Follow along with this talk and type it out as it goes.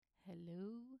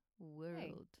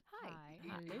world. Hi.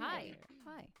 Hi. Hi.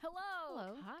 Hi. Hello.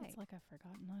 Hello. Hi. It's like I've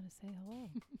forgotten how to say hello.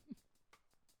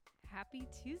 Happy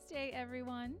Tuesday,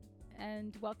 everyone,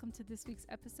 and welcome to this week's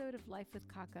episode of Life with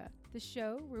Kaka, the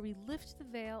show where we lift the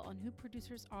veil on who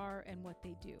producers are and what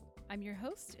they do. I'm your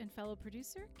host and fellow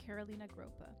producer, Carolina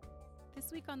Gropa.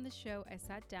 This week on the show, I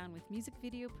sat down with music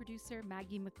video producer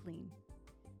Maggie McLean.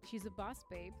 She's a boss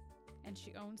babe, and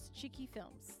she owns Cheeky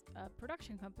Films, a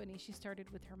production company she started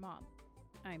with her mom.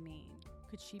 I mean,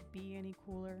 could she be any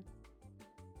cooler?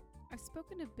 I've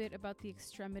spoken a bit about the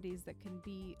extremities that can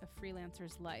be a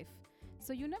freelancer's life,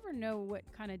 so you never know what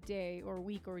kind of day or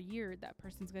week or year that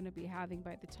person's going to be having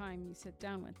by the time you sit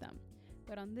down with them.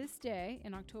 But on this day,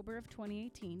 in October of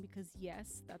 2018, because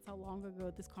yes, that's how long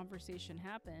ago this conversation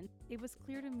happened, it was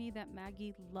clear to me that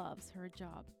Maggie loves her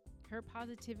job. Her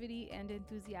positivity and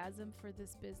enthusiasm for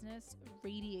this business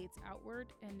radiates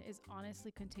outward and is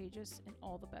honestly contagious in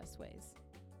all the best ways.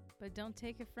 But don't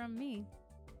take it from me.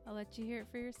 I'll let you hear it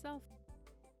for yourself.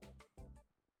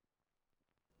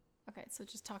 Okay, so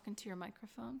just talking to your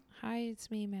microphone. Hi,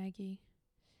 it's me, Maggie.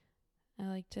 I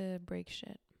like to break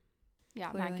shit.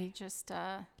 Yeah, Clearly. Maggie just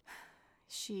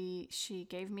she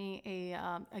gave me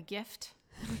a gift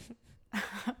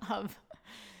of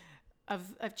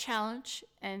a challenge,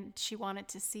 and she wanted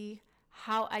to see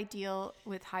how I deal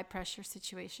with high pressure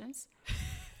situations.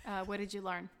 What did you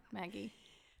learn, Maggie?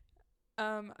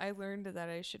 I learned that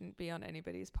I shouldn't be on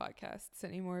anybody's podcasts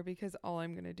anymore because all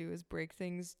I'm going to do is break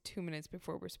things 2 minutes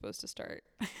before we're supposed to start.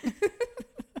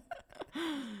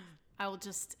 I will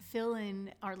just fill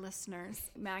in our listeners.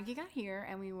 Maggie got here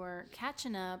and we were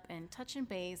catching up and touching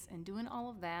base and doing all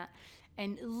of that.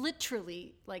 And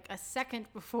literally like a second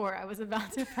before I was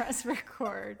about to press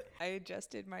record. I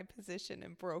adjusted my position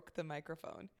and broke the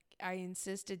microphone. I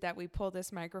insisted that we pull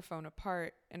this microphone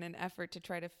apart in an effort to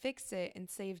try to fix it and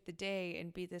save the day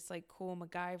and be this like cool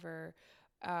MacGyver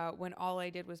when all I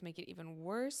did was make it even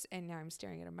worse. And now I'm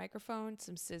staring at a microphone,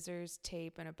 some scissors,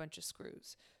 tape, and a bunch of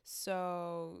screws.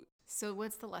 So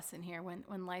what's the lesson here?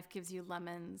 When life gives you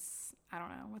lemons, I don't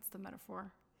know, what's the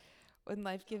metaphor? when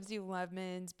life gives you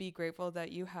lemons, be grateful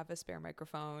that you have a spare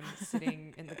microphone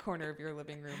sitting in the corner of your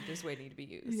living room just waiting to be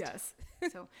used. Yes.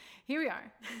 So here we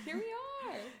are. Here we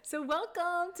are. So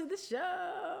welcome to the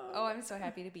show. Oh, I'm so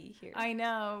happy to be here. I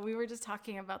know. We were just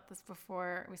talking about this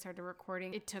before we started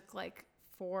recording. It took like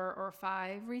 4 or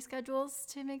 5 reschedules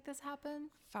to make this happen.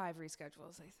 5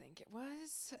 reschedules, I think it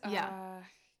was. Yeah.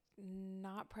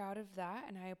 Not proud of that,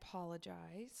 and I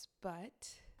apologize, but...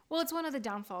 Well, it's one of the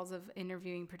downfalls of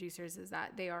interviewing producers is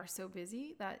that they are so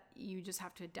busy that you just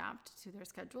have to adapt to their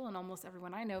schedule. And almost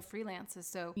everyone I know freelances.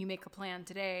 So you make a plan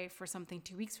today for something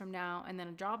 2 weeks from now, and then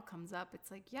a job comes up.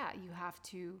 It's like, yeah, you have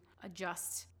to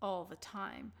adjust all the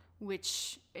time,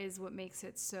 which is what makes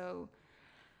it so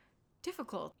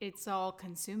difficult. It's all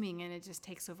consuming and it just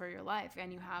takes over your life.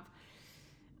 And you have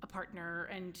a partner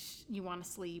and you want to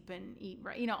sleep and eat,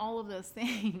 right? You know, all of those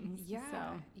things. Yeah.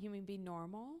 So, you mean be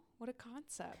normal? What a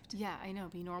concept. yeah, I know.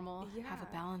 Be normal. Yeah. Have a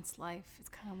balanced life. It's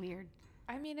kind of weird.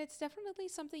 I mean, it's definitely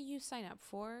something you sign up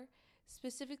for.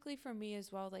 Specifically for me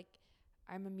as well, like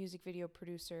I'm a music video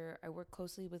producer. I work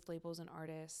closely with labels and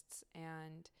artists,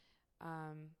 and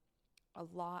a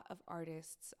lot of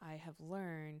artists I have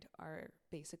learned are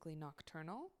basically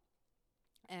nocturnal.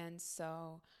 And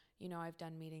so, you know, I've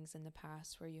done meetings in the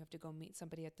past where you have to go meet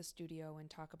somebody at the studio and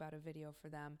talk about a video for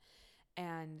them.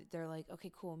 And they're like,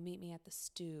 okay, cool, meet me at the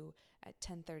stew at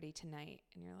 10:30 tonight.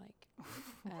 And you're like,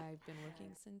 I've been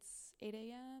working since 8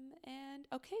 a.m. And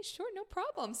okay, sure, no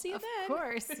problem. See you then. Of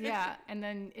course, yeah. And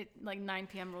then it like 9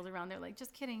 p.m. rolls around. They're like,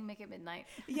 just kidding, make it midnight.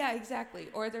 Yeah, exactly.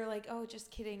 Or they're like, oh, just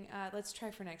kidding. Let's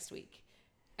try for next week.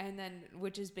 And then,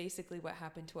 which is basically what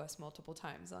happened to us multiple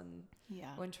times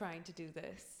when trying to do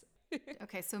this.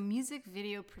 Okay, so music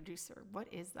video producer, what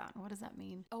is that? What does that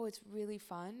mean? Oh, it's really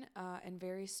fun and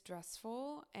very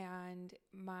stressful. And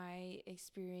my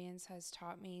experience has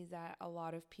taught me that a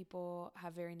lot of people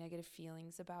have very negative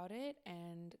feelings about it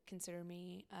and consider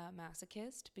me a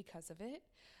masochist because of it.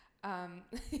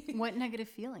 What negative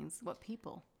feelings? What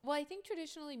people? Well, I think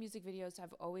traditionally music videos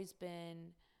have always been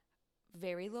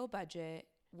very low budget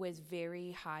with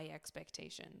very high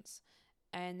expectations.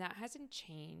 And that hasn't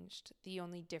changed. The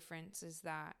only difference is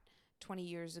that 20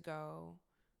 years ago,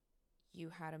 you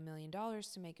had $1 million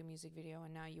to make a music video,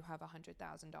 and now you have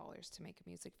 $100,000 to make a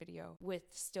music video with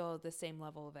still the same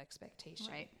level of expectation.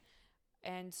 Right.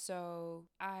 And so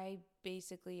I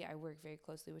work very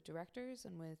closely with directors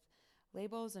and with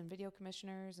labels and video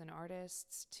commissioners and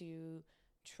artists to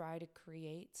try to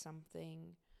create something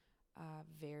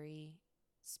very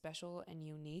special and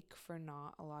unique for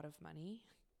not a lot of money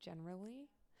generally.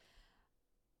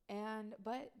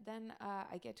 But then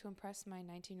I get to impress my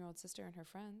 19-year-old sister and her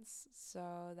friends.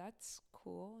 So that's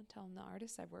cool. And tell them the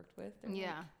artists I've worked with.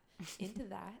 They're into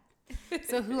that.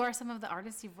 So who are some of the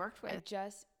artists you've worked with? I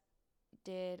just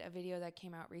did a video that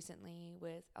came out recently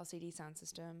with LCD Sound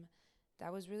System.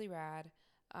 That was really rad,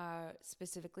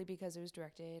 specifically because it was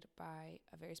directed by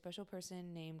a very special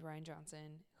person named Ryan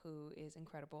Johnson, who is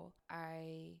incredible.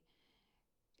 I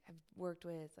have worked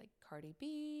with like Cardi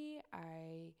B.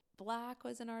 Black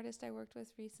was an artist I worked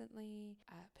with recently.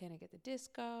 Panic at the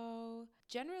Disco.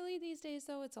 Generally these days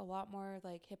though, it's a lot more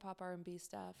like hip hop R&B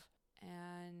stuff,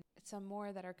 and some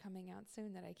more that are coming out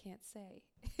soon that I can't say.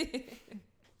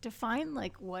 Define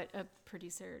like what a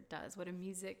producer does, what a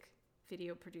music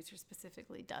video producer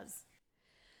specifically does.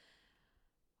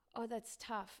 Oh, that's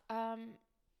tough.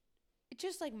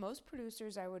 Just like most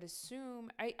producers, I would assume.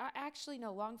 I actually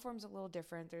know long form's a little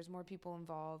different. There's more people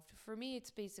involved. For me, it's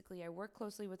basically I work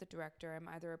closely with a director. I'm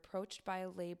either approached by a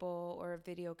label or a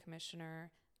video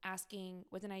commissioner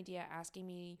with an idea, asking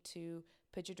me to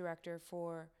pitch a director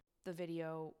for the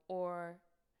video, or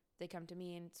they come to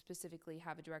me and specifically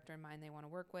have a director in mind they want to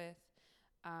work with.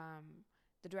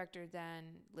 The director then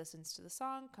listens to the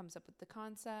song, comes up with the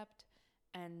concept,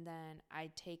 and then I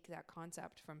take that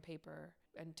concept from paper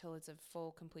until it's a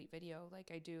full, complete video.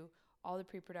 Like I do all the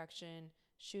pre-production,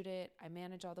 shoot it, I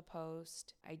manage all the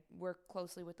post, I work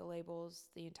closely with the labels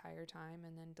the entire time,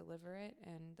 and then deliver it.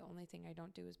 And the only thing I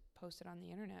don't do is post it on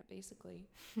the internet, basically.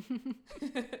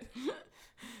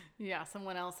 Yeah,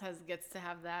 someone else gets to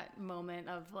have that moment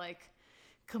of like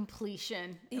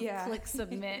completion. Click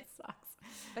submit. Sucks.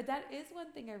 But that is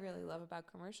one thing I really love about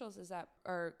commercials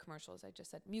I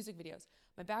just said music videos.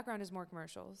 My background is more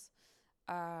commercials.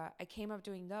 I came up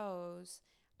doing those,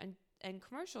 and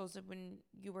commercials, when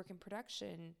you work in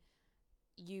production,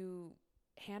 you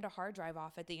hand a hard drive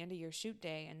off at the end of your shoot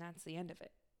day, and that's the end of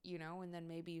it, and then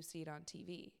maybe you see it on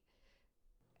TV.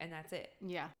 And that's it.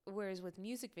 Yeah. Whereas with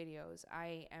music videos,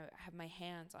 I have my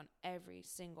hands on every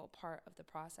single part of the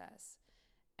process.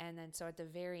 And then so at the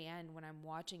very end, when I'm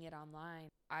watching it online,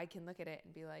 I can look at it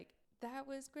and be like, that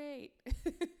was great.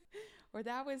 Or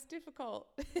that was difficult.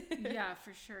 Yeah,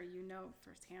 for sure.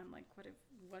 Firsthand, like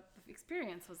what the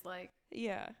experience was like.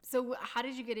 Yeah. So how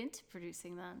did you get into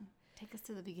producing then? Take us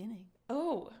to the beginning.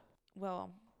 Oh,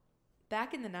 well,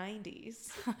 back in the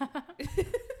 90s.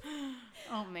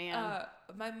 Oh, man.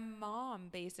 My mom,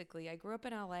 basically, I grew up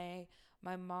in LA.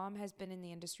 My mom has been in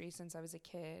the industry since I was a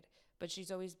kid, but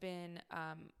she's always been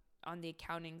on the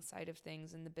accounting side of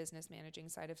things and the business managing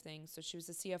side of things. So she was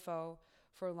a CFO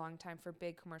for a long time for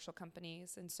big commercial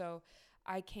companies. And so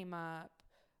I came up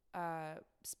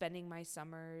spending my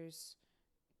summers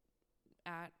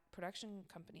at production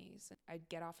companies. I'd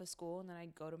get off of school and then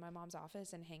I'd go to my mom's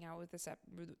office and hang out with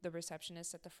the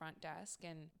receptionist at the front desk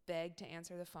and beg to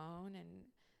answer the phone and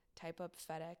type up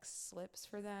FedEx slips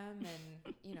for them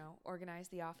and, organize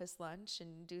the office lunch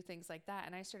and do things like that.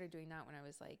 And I started doing that when I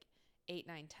was like 8,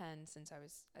 9, 10, since I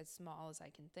was as small as I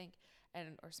can think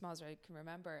or small as I can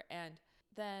remember. And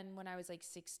then when I was like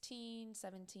 16,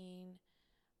 17,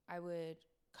 I would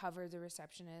cover the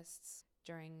receptionists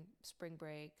during spring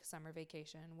break, summer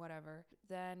vacation, whatever.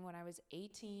 Then when I was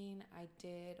 18, I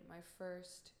did my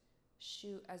first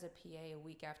shoot as a PA a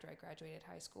week after I graduated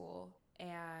high school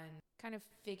and kind of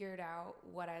figured out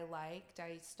what I liked.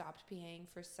 I stopped PAing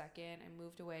for a second. I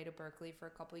moved away to Berkeley for a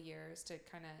couple of years to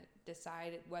kind of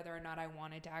decide whether or not I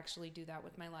wanted to actually do that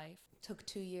with my life. It took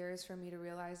 2 years for me to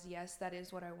realize, yes, that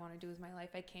is what I want to do with my life.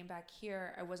 I came back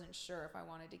here. I wasn't sure if I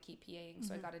wanted to keep PAing,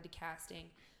 so I got into casting.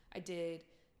 I did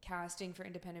casting for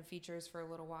independent features for a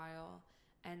little while,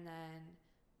 and then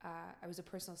I was a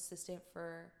personal assistant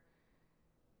for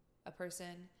a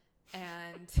person,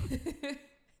 and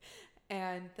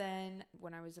and then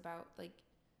when I was about like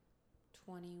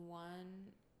 21,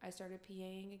 I started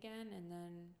PAing again, and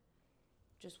then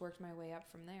just worked my way up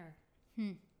from there.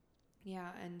 Yeah,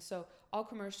 and so all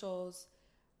commercials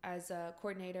as a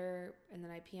coordinator, and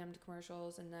then I PM'd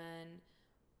commercials, and then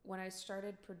when I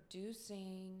started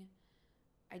producing,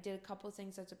 I did a couple of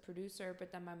things as a producer,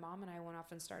 but then my mom and I went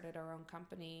off and started our own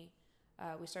company.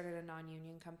 We started a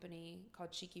non-union company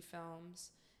called Cheeky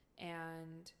Films,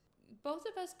 and both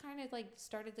of us kind of like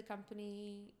started the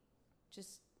company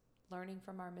just learning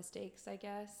from our mistakes, I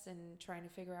guess, and trying to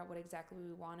figure out what exactly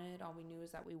we wanted. All we knew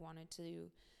is that we wanted to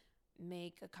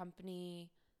make a company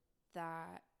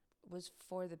that was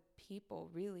for the people,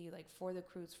 really, like for the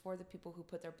crews, for the people who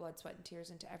put their blood, sweat, and tears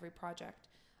into every project.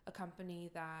 A company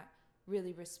that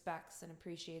really respects and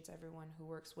appreciates everyone who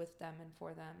works with them and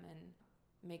for them and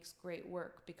makes great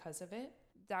work because of it.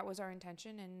 That was our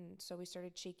intention, and so we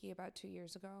started Cheeky about 2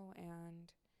 years ago,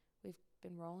 and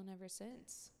been rolling ever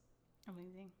since.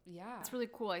 Amazing. Yeah. It's really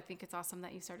cool. I think it's awesome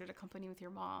that you started a company with your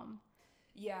mom.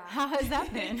 Yeah. How has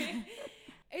that been?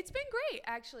 It's been great,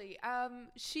 actually.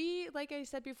 She, like I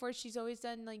said before, she's always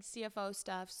done like CFO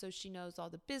stuff. So she knows all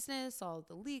the business, all of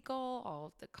the legal, all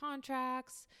of the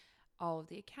contracts, all of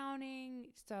the accounting.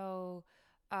 So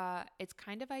it's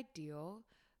kind of ideal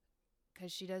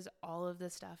because she does all of the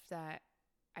stuff that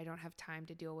I don't have time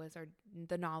to deal with, or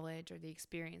the knowledge or the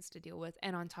experience to deal with.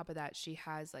 And on top of that, she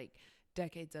has like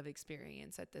decades of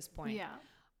experience at this point. Yeah.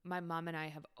 My mom and I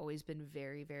have always been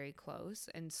very, very close.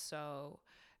 And so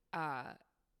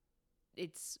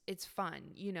it's fun,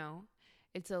 you know.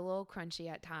 It's a little crunchy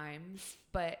at times,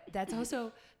 but that's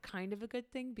also kind of a good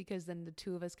thing because then the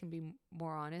two of us can be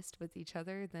more honest with each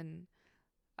other than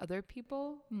other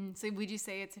people. So would you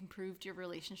say it's improved your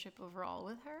relationship overall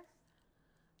with her?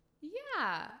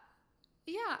 Yeah.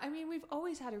 Yeah. I mean, we've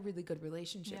always had a really good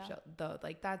relationship, though.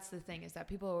 Like, that's the thing, is that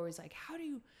people are always like, how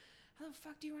the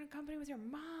fuck do you run a company with your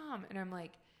mom? And I'm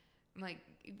like,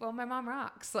 well, my mom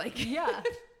rocks. Like, yeah,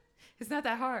 it's not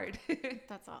that hard.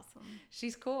 That's awesome.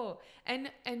 She's cool. And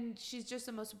she's just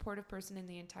the most supportive person in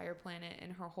the entire planet.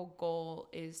 And her whole goal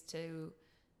is to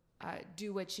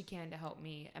do what she can to help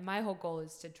me. And my whole goal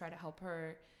is to try to help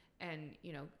her and,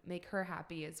 you know, make her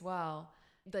happy as well.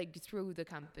 Like, through the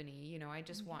company, you know, I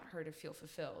just want her to feel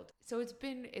fulfilled. So it's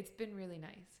been really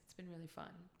nice. It's been really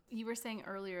fun. You were saying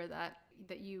earlier that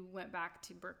you went back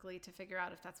to Berkeley to figure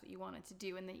out if that's what you wanted to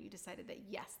do, and that you decided that,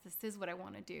 yes, this is what I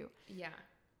want to do. Yeah.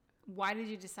 Why did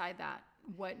you decide that?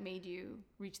 What made you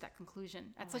reach that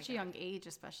conclusion at such a young age,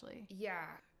 especially? Yeah.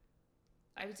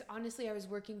 I was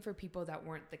working for people that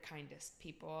weren't the kindest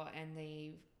people, and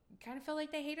they kind of felt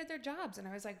like they hated their jobs. And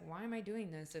I was like, why am I doing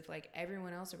this if like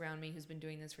everyone else around me who's been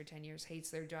doing this for 10 years hates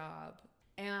their job?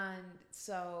 And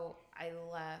so I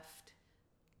left.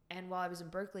 And while I was in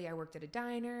Berkeley, I worked at a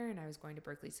diner, and I was going to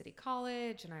Berkeley City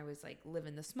College, and I was like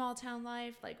living the small town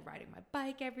life, like riding my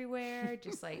bike everywhere,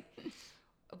 just like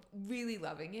really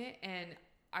loving it. And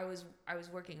I was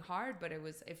working hard, but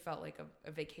it felt like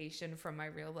a vacation from my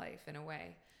real life in a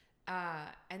way.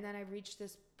 And then I reached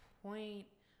this point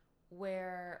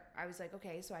where I was like,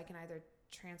 okay, so I can either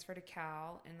transfer to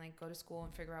Cal and like go to school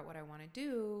and figure out what I want to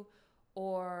do,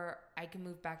 or I can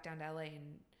move back down to LA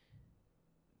and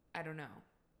I don't know.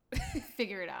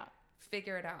 Figure it out.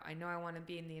 I know I want to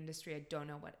be in the industry. I don't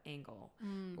know what angle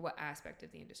or what aspect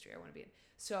of the industry I want to be in.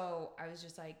 So I was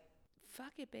just like,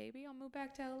 fuck it, baby. I'll move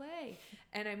back to LA.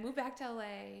 And I moved back to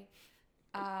LA.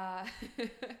 And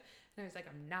I was like,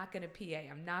 I'm not going to PA.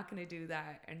 I'm not going to do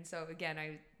that. And so again,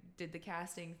 I did the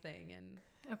casting thing, and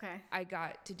I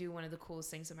got to do one of the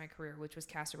coolest things in my career, which was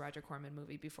cast a Roger Corman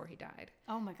movie before he died.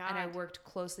 Oh my God. And I worked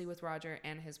closely with Roger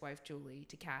and his wife, Julie,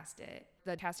 to cast it.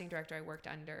 The casting director I worked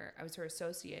under, I was her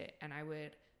associate, and I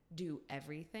would do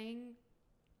everything.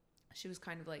 She was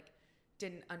kind of like,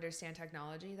 didn't understand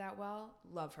technology that well.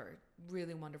 Love her.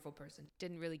 Really wonderful person.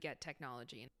 Didn't really get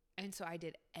technology. And so I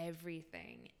did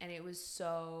everything. And it was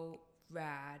so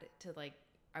rad to like,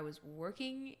 I was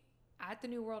working at the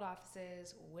New World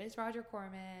offices with Roger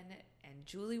Corman, and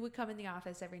Julie would come in the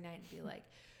office every night and be like,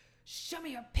 show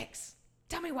me your pics.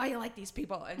 Tell me why you like these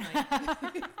people. And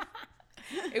like,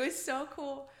 it was so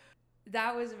cool.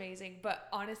 That was amazing. But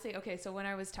honestly, okay, so when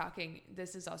I was talking,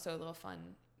 this is also a little fun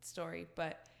story,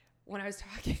 but when I was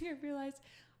talking, I realized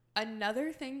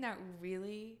another thing that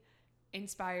really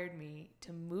inspired me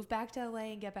to move back to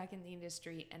LA and get back in the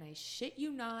industry, and I shit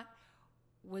you not,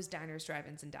 was diners,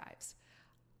 drive-ins, and dives.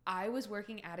 I was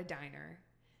working at a diner,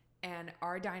 and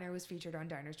our diner was featured on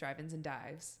Diners, Drive-Ins, and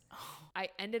Dives. Oh. I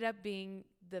ended up being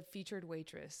the featured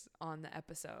waitress on the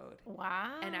episode.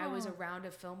 Wow. And I was around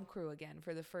a film crew again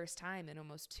for the first time in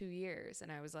almost 2 years.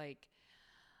 And I was like,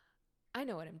 I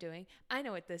know what I'm doing. I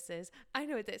know what this is. I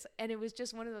know what this. And it was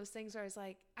just one of those things where I was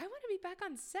like, I want to be back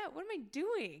on set. What am I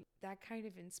doing? That kind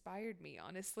of inspired me,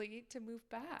 honestly, to move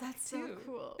back. That's too. So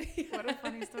cool. Yeah. What a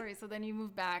funny story. So then you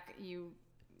move back, you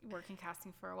work in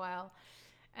casting for a while,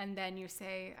 and then you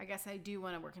say, I guess I do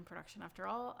want to work in production after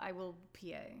all. I will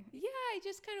PA. Yeah, I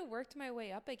just kind of worked my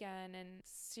way up again. And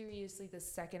seriously, the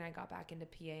second I got back into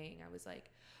PAing, I was like,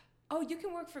 oh, you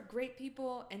can work for great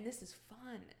people, and this is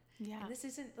fun. Yeah. And this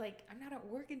isn't like, I'm not at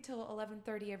work until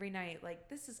 11:30 every night. Like,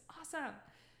 this is awesome.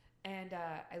 And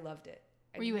I loved it.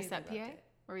 Were you a set PA?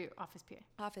 Or were you office PA?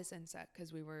 Office and set,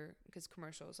 because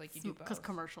commercials, like you do both. Because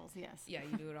commercials, yes. Yeah,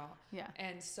 you do it all. Yeah.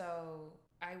 And so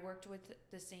I worked with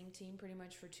the same team pretty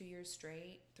much for 2 years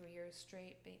straight, 3 years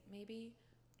straight, maybe,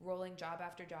 rolling job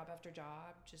after job after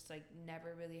job, just like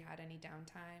never really had any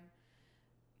downtime.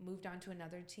 Moved on to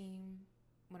another team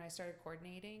when I started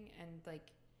coordinating, and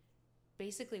like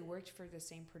basically worked for the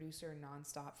same producer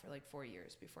nonstop for like 4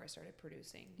 years before I started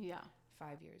producing. Yeah.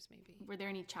 5 years maybe. Were there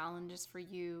any challenges for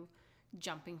you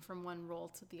jumping from one role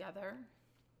to the other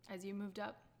as you moved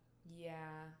up? Yeah.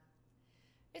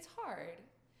 It's hard.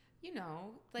 You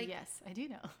know, like, yes, I do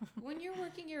know. when you're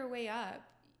working your way up,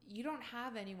 you don't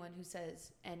have anyone who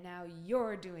says, and now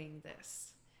you're doing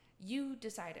this. You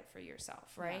decide it for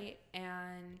yourself, right? Yeah.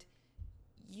 And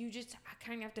you just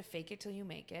kind of have to fake it till you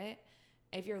make it.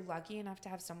 If you're lucky enough to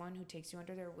have someone who takes you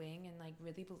under their wing and like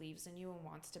really believes in you and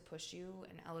wants to push you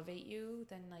and elevate you,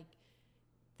 then like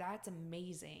that's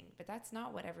amazing. But that's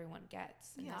not what everyone gets.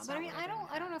 Yeah, but I mean, I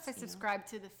don't know if I subscribe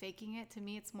to the faking it. To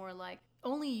me, it's more like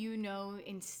only you know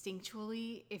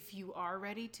instinctually if you are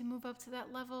ready to move up to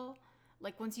that level.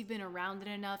 Like once you've been around it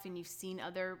enough and you've seen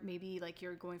other, maybe like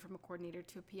you're going from a coordinator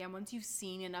to a PM, once you've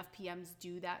seen enough PMs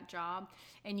do that job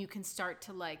and you can start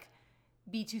to like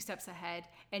be 2 steps ahead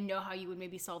and know how you would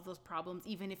maybe solve those problems,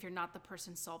 even if you're not the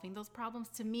person solving those problems.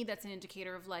 To me, that's an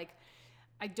indicator of like,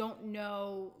 I don't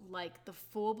know like the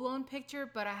full-blown picture,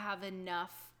 but I have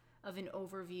enough of an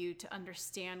overview to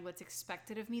understand what's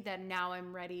expected of me that now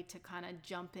I'm ready to kind of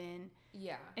jump in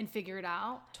and figure it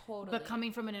out. Totally. But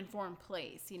coming from an informed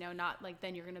place, you know, not like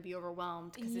then you're going to be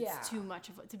overwhelmed because it's too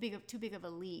big of a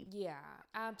leap. Yeah,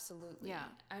 absolutely. Yeah.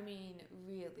 I mean,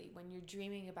 really, when you're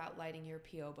dreaming about lighting your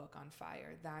PO book on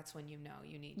fire, that's when you know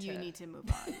you need to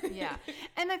move on. Yeah.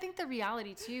 And I think the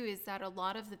reality too is that a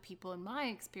lot of the people in my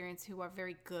experience who are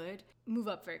very good move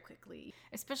up very quickly,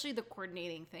 especially the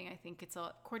coordinating thing. I think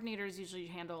coordinators usually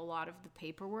handle a lot of the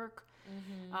paperwork.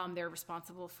 Mm-hmm. They're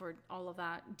responsible for all of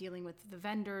that, dealing with the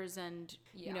vendors, and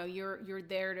you know, you're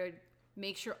there to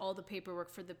make sure all the paperwork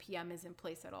for the PM is in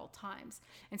place at all times.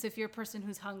 And so if you're a person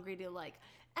who's hungry to like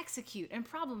execute and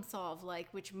problem solve,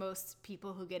 like which most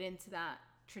people who get into that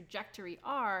trajectory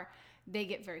are, they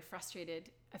get very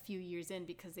frustrated a few years in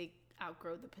because they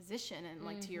outgrow the position. And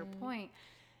like to your point,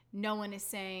 no one is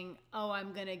saying, oh,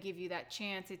 I'm going to give you that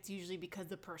chance. It's usually because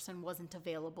the person wasn't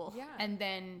available. Yeah. And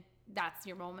then that's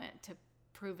your moment to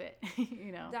prove it,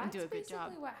 you know, and do a good job. That's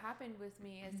basically what happened with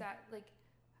me is that like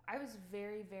I was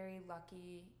very, very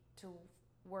lucky to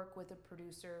work with a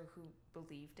producer who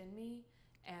believed in me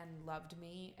and loved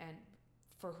me and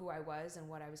for who I was and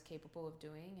what I was capable of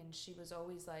doing. And she was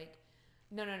always like,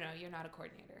 no, you're not a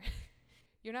coordinator.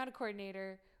 You're not a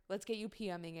coordinator. Let's get you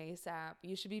PMing ASAP.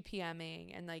 You should be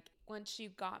PMing. And like once she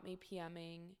got me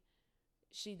PMing,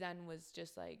 she then was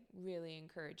just like really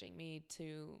encouraging me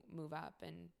to move up.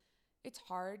 And it's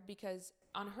hard because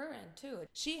on her end too,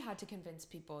 she had to convince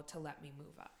people to let me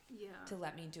move up, to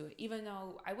let me do it. Even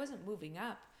though I wasn't moving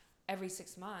up every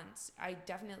 6 months, I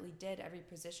definitely did every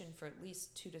position for at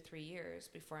least 2 to 3 years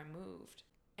before I moved,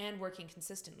 and working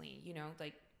consistently, you know,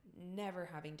 like never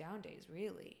having down days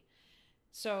really.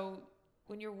 So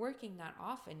when you're working that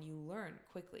often, you learn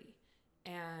quickly,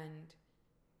 and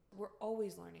we're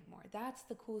always learning more. That's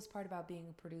the coolest part about being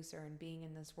a producer and being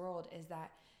in this world, is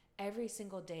that every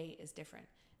single day is different.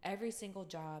 Every single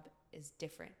job is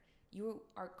different. You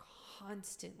are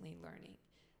constantly learning.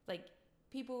 Like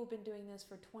people who've been doing this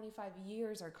for 25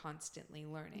 years are constantly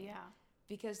learning. Yeah.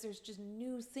 Because there's just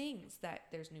new things, that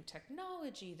there's new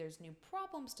technology, there's new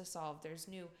problems to solve, there's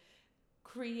new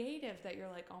creative that you're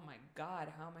like, oh my God,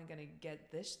 how am I going to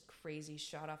get this crazy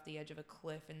shot off the edge of a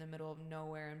cliff in the middle of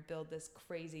nowhere and build this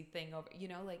crazy thing over, you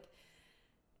know, like,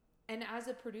 and as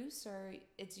a producer,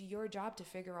 it's your job to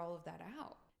figure all of that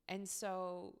out. And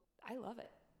so I love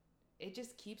it. It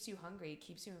just keeps you hungry. It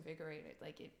keeps you invigorated.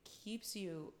 Like it keeps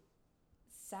you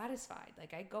satisfied.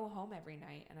 Like I go home every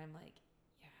night and I'm like,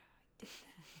 yeah, I did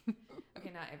that.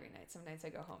 Okay, not every night. Some nights I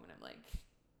go home and I'm like,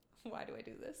 why do I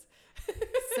do this?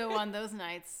 So on those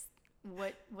nights,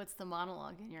 what's the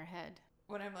monologue in your head?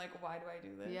 When I'm like, why do I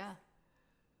do this? Yeah.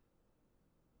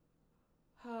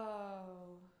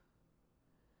 Oh.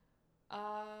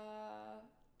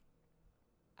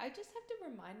 I just have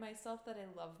to remind myself that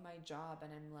I love my job,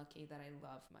 and I'm lucky that I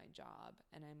love my job,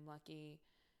 and I'm lucky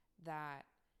that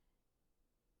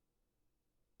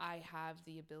I have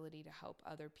the ability to help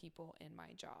other people in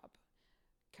my job.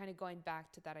 Kind of going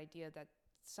back to that idea that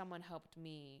someone helped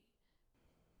me,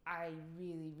 I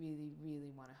really, really,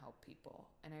 really want to help people,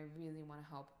 and I really want to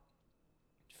help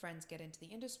friends get into the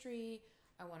industry.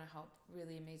 I want to help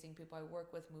really amazing people I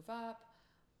work with move up.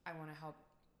 I want to help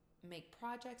make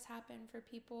projects happen for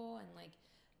people. And like,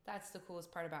 that's the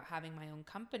coolest part about having my own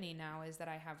company now, is that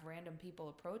I have random people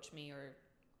approach me, or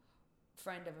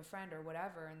friend of a friend or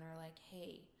whatever. And they're like,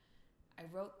 hey, I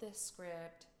wrote this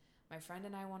script. My friend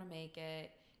and I want to make it.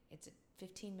 It's a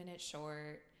 15-minute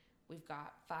short. We've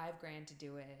got $5,000 to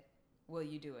do it. Will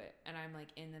you do it? And I'm like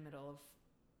in the middle of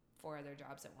 4 other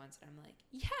jobs at once. And I'm like,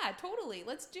 yeah, totally.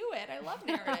 Let's do it. I love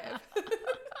narrative.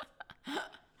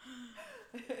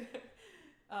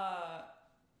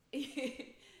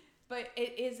 But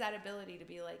it is that ability to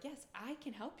be like, yes, I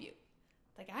can help you.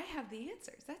 Like, I have the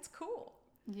answers. That's cool.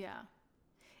 Yeah.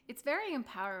 It's very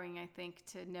empowering, I think,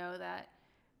 to know that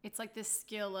it's like this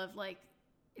skill of like,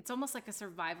 it's almost like a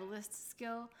survivalist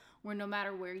skill where no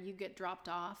matter where you get dropped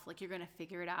off, like you're going to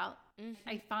figure it out. Mm-hmm.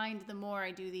 I find the more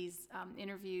I do these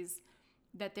interviews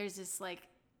that there's this like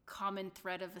common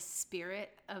thread of a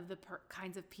spirit of the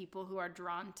kinds of people who are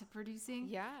drawn to producing.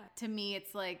 Yeah. To me,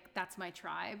 it's like, that's my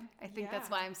tribe. I think that's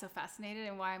why I'm so fascinated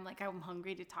and why I'm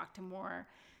hungry to talk to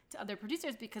other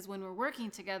producers, because when we're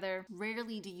working together,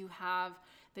 rarely do you have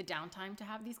the downtime to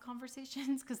have these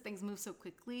conversations because things move so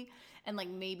quickly. And like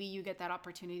maybe you get that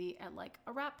opportunity at like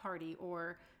a wrap party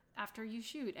or after you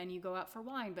shoot and you go out for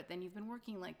wine, but then you've been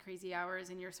working like crazy hours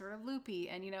and you're sort of loopy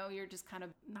and you're just kind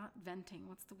of not venting.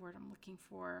 What's the word I'm looking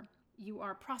for? You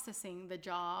are processing the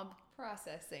job.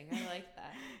 Processing. I like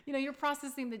that. You're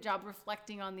processing the job,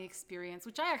 reflecting on the experience,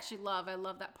 which I actually love. I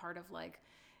love that part of like,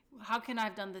 how can I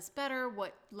have done this better?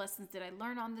 What lessons did I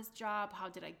learn on this job? How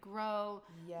did I grow?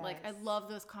 Yes. Like, I love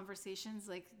those conversations.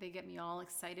 Like, they get me all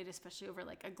excited, especially over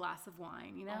like a glass of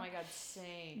wine, Oh my God,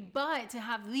 same. But to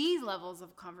have these levels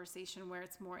of conversation where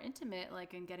it's more intimate,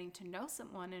 like in getting to know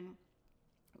someone and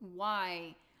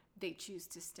why they choose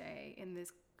to stay in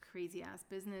this crazy ass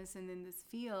business and in this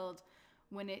field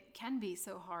when it can be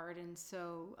so hard and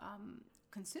so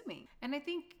consuming. And I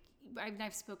think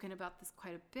I've spoken about this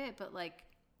quite a bit, but like,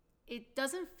 it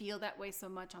doesn't feel that way so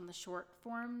much on the short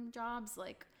form jobs,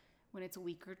 like when it's a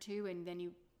week or two and then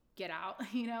you get out,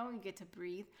 you get to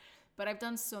breathe. But I've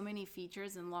done so many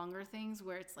features and longer things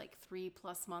where it's like 3+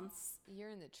 months. You're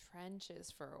in the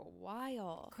trenches for a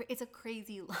while. It's a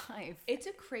crazy life. It's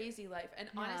a crazy life. And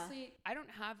honestly, I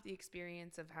don't have the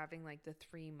experience of having like the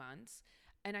 3 months.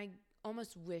 And I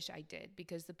almost wish I did,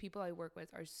 because the people I work with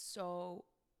are so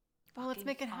well, let's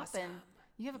make it awesome. happen.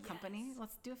 You have a company.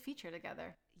 Let's do a feature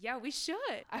together. Yeah, we should.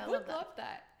 I would love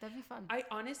that. That'd be fun.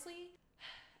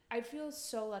 I feel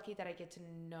so lucky that I get to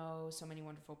know so many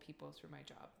wonderful people through my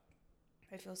job.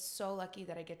 I feel so lucky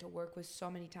that I get to work with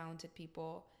so many talented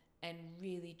people and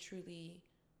really, truly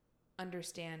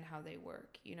understand how they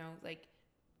work. Like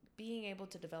being able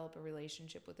to develop a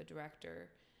relationship with a director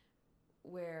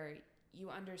where you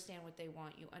understand what they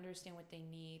want, you understand what they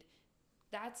need.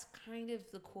 That's kind of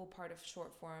the cool part of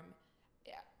short form.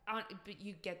 But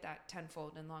you get that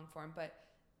tenfold in long form. But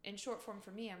in short form,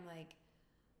 for me, I'm like,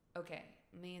 okay,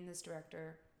 me and this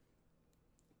director,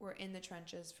 we're in the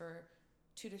trenches for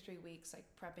 2 to 3 weeks, like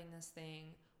prepping this thing.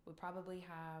 We probably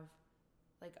have,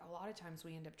 like, a lot of times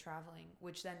we end up traveling,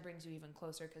 which then brings you even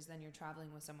closer, because then you're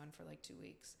traveling with someone for like 2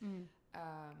 weeks.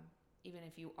 Even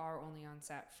if you are only on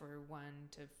set for 1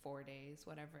 to 4 days,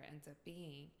 whatever it ends up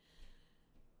being.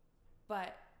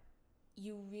 But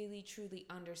you really truly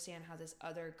understand how this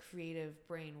other creative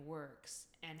brain works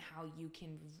and how you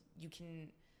can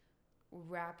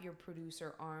wrap your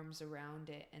producer arms around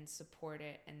it and support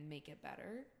it and make it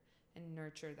better and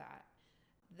nurture that.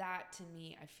 That to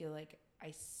me, I feel like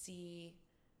I see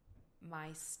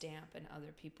my stamp in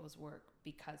other people's work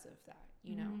because of that,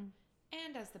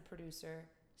 And as the producer,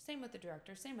 same with the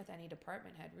director, same with any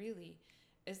department head really,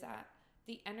 is that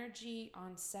the energy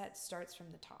on set starts from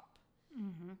the top.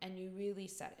 Mm-hmm. And you really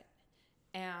set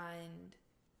it. And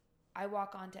I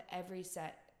walk onto every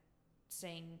set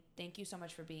saying, thank you so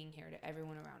much for being here to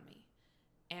everyone around me.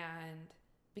 And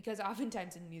because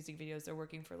oftentimes in music videos, they're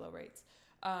working for low rates.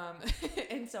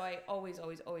 And so I always,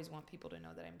 always, always want people to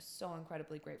know that I'm so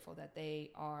incredibly grateful that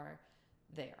they are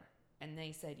there and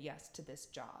they said yes to this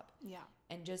job. Yeah.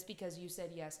 And just because you said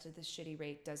yes to this shitty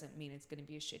rate doesn't mean it's going to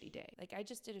be a shitty day. Like, I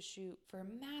just did a shoot for a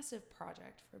massive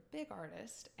project for a big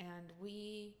artist, and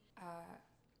we,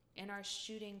 in our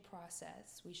shooting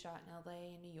process, we shot in LA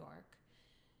and New York.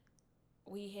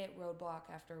 We hit roadblock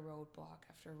after roadblock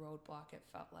after roadblock, it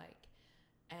felt like.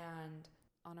 And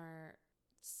on our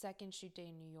second shoot day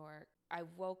in New York, I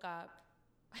woke up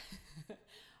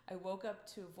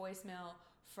to a voicemail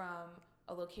from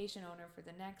a location owner for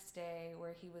the next day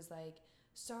where he was like,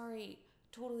 sorry,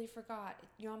 totally forgot.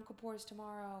 Yom Kippur's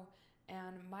tomorrow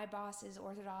and my boss is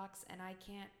Orthodox and I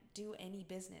can't do any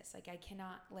business. Like, I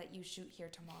cannot let you shoot here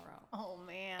tomorrow. Oh,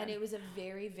 man. And it was a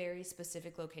very, very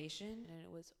specific location and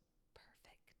it was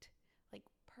perfect. Like,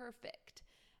 perfect.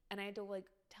 And I had to, like,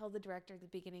 tell the director at the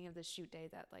beginning of the shoot day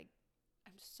that, like,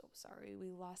 I'm so sorry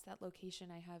we lost that location.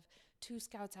 I have 2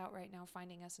 scouts out right now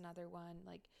finding us another one.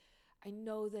 Like, I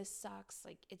know this sucks.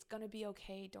 Like, it's going to be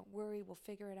okay. Don't worry. We'll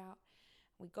figure it out.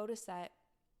 We go to set.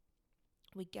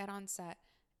 We get on set.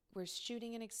 We're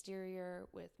shooting an exterior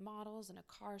with models and a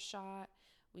car shot.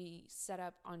 We set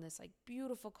up on this like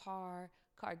beautiful car.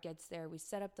 Car gets there. We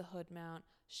set up the hood mount.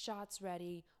 Shots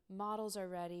ready. Models are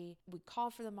ready. We call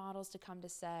for the models to come to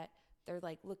set. They're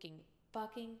like looking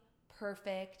fucking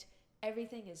perfect.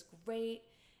 Everything is great.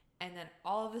 And then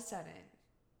all of a sudden,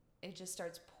 it just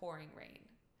starts pouring rain.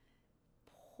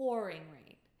 Pouring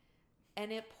rain.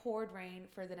 And it poured rain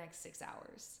for the next 6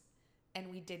 hours. And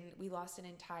we lost an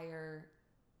entire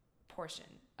portion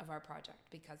of our project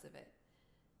because of it.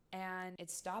 And it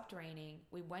stopped raining.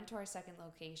 We went to our second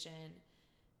location.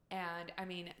 And I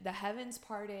mean, the heavens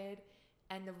parted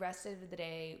and the rest of the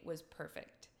day was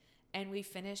perfect. And we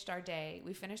finished our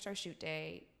shoot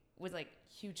day with like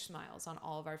huge smiles on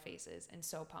all of our faces and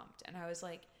so pumped. And I was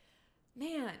like,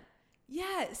 man,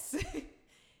 yes,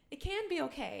 it can be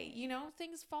okay. You know,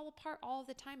 things fall apart all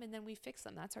the time and then we fix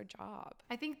them. That's our job.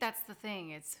 I think that's the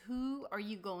thing. It's who are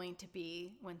you going to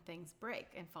be when things break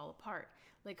and fall apart?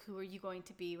 Like, who are you going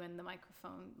to be when the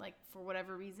microphone, like, for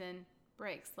whatever reason,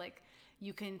 breaks? Like,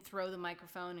 you can throw the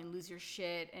microphone and lose your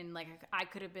shit. And, like, I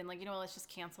could have been like, you know what, let's just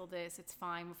cancel this. It's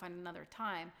fine. We'll find another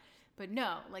time. But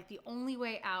no, like, the only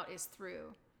way out is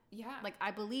through. Yeah. Like, I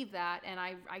believe that. And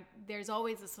I there's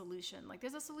always a solution. Like,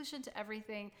 there's a solution to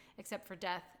everything except for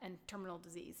death and terminal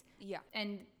disease. Yeah.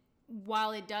 And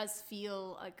while it does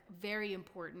feel, like, very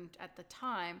important at the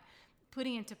time,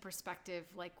 putting into perspective,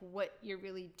 like, what you're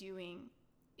really doing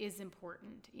is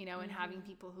important, you know, and having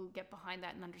people who get behind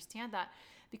that and understand that,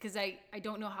 because I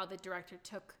don't know how the director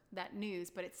took that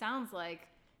news, but it sounds like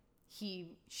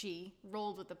she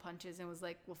rolled with the punches and was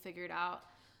like, we'll figure it out.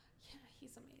 Yeah,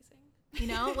 he's amazing. You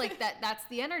know, like that's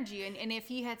the energy. And if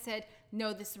he had said,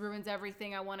 no, this ruins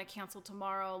everything, I want to cancel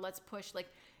tomorrow, let's push, like,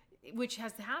 which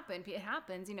has happened, it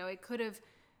happens, you know, it could have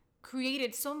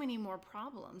created so many more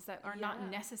problems that are not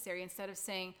necessary. Instead of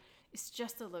saying, it's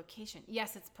just a location.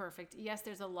 Yes, it's perfect. Yes,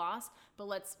 there's a loss, but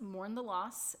let's mourn the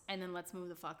loss and then let's move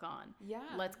the fuck on. Yeah.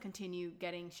 Let's continue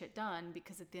getting shit done,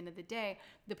 because at the end of the day,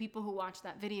 the people who watch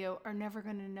that video are never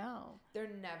going to know.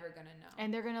 They're never going to know.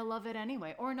 And they're going to love it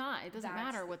anyway, or not. It doesn't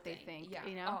matter what they think, yeah.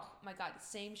 You know? Oh my God.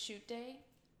 Same shoot day.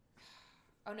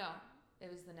 Oh no,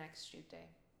 it was the next shoot day.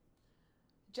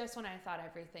 Just when I thought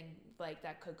everything like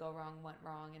that could go wrong went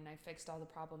wrong and I fixed all the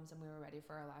problems and we were ready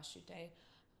for our last shoot day,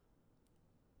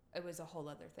 it was a whole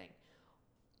other thing.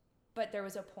 But there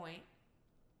was a point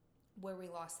where we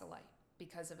lost the light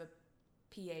because of a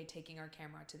PA taking our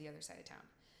camera to the other side of town.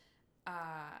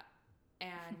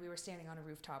 And we were standing on a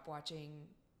rooftop watching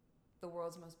the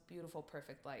world's most beautiful,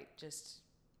 perfect light just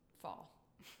fall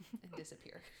and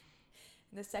disappear.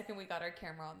 And the second we got our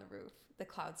camera on the roof, the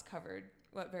clouds covered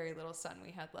what very little sun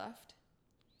we had left.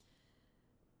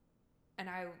 And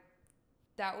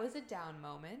that was a down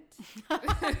moment.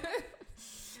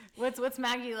 What's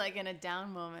Maggie like in a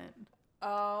down moment?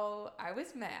 Oh, I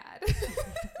was mad.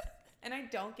 And I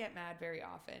don't get mad very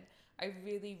often. I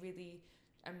really,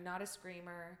 I'm not a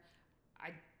screamer.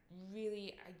 I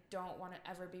don't want to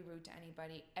ever be rude to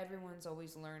anybody. Everyone's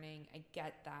always learning. I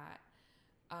get that.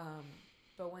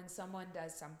 But when someone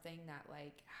does something that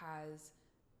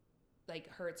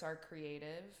hurts our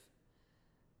creative,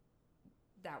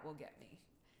 that will get me.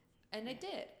 And it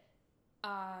did.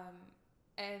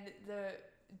 And the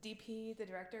DP, the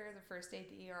director, the first AD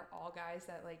are all guys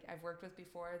that I've worked with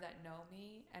before that know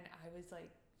me, and I was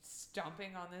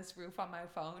stomping on this roof on my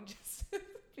phone, just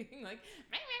being like,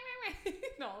 meh, meh, meh, meh.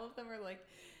 And all of them are like,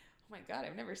 oh my God,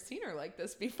 I've never seen her like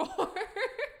this before.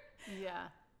 Yeah.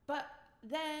 But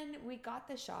then we got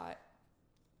the shot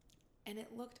and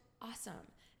it looked awesome.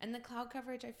 And the cloud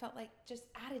coverage, I felt just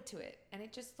added to it, and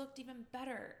it just looked even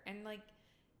better. And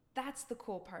that's the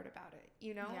cool part about it,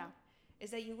 you know? Yeah. Is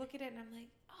that you look at it and I'm like,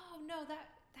 oh no, that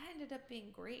ended up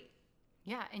being great.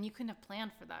 Yeah, and you couldn't have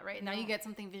planned for that, right? No. Now you get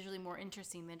something visually more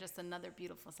interesting than just another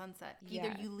beautiful sunset. Yeah.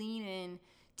 Either you lean in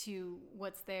to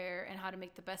what's there and how to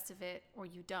make the best of it, or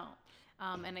you don't.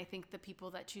 And I think the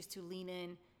people that choose to lean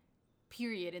in,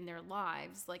 period, in their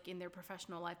lives, in their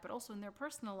professional life, but also in their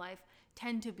personal life,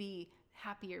 tend to be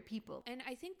happier people. And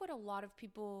I think what a lot of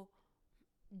people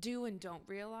do and don't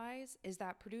realize is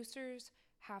that producers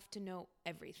have to know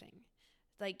everything.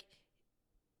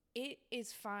 It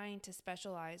is fine to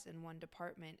specialize in one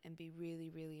department and be really,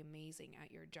 really amazing at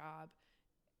your job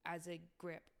as a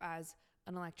grip, as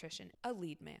an electrician, a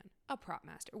lead man, a prop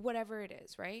master, whatever it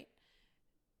is, right?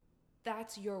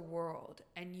 That's your world,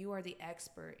 and you are the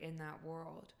expert in that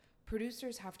world.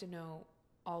 Producers have to know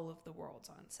all of the worlds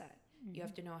on set. Mm-hmm. You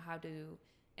have to know how to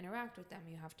interact with them.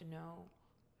 You have to know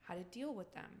how to deal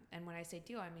with them. And when I say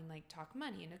deal, I mean talk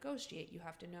money and negotiate. You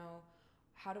have to know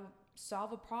how to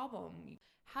solve a problem.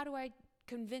 How do I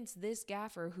convince this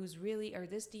gaffer who's really, or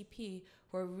this DP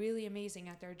who are really amazing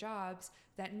at their jobs,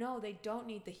 that no, they don't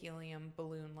need the helium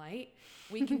balloon light.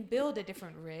 We can build a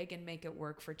different rig and make it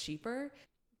work for cheaper.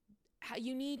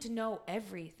 You need to know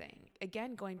everything.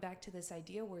 Again, going back to this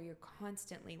idea where you're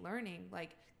constantly learning.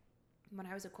 Like when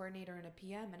I was a coordinator and a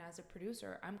PM and as a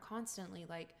producer, I'm constantly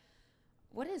like,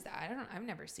 what is that? I've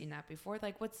never seen that before.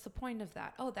 Like, what's the point of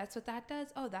that? Oh, that's what that does.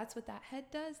 Oh, that's what that head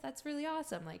does. That's really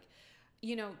awesome. Like,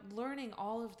 you know, learning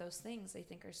all of those things I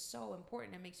think are so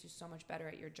important. It makes you so much better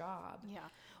at your job. Yeah.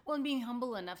 Well, and being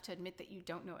humble enough to admit that you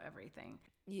don't know everything.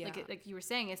 Yeah. Like you were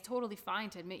saying, it's totally fine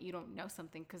to admit you don't know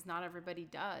something because not everybody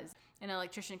does. An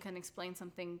electrician can explain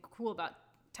something cool about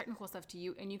technical stuff to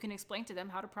you, and you can explain to them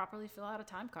how to properly fill out a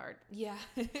time card. Yeah.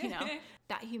 You know,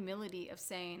 that humility of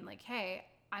saying like, hey,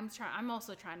 I'm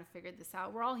also trying to figure this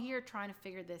out. We're all here trying to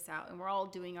figure this out, and we're all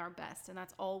doing our best, and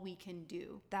that's all we can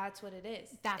do. That's what it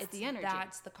is. That's the energy.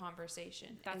 That's the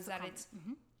conversation.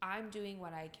 Mm-hmm. I'm doing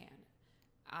what I can.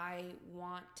 I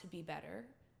want to be better.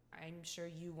 I'm sure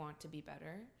you want to be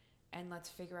better. And let's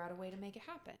figure out a way to make it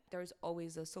happen. There's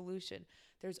always a solution.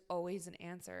 There's always an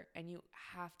answer, and you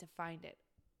have to find it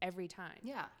every time.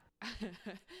 Yeah.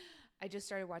 I just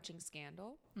started watching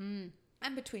Scandal.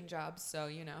 I'm between jobs, so,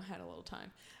 you know, had a little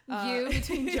time. You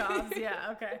between jobs, yeah,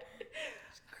 okay.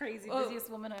 Crazy, busiest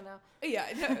woman I know. Yeah,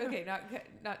 no, okay,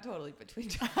 not totally between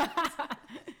jobs,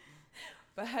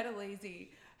 but had a lazy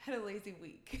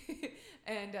week,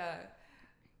 and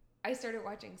I started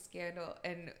watching Scandal,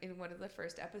 and in one of the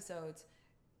first episodes,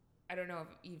 I don't know if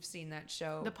you've seen that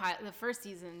show. The first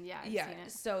season, yeah, I've seen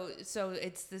it. So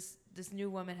it's this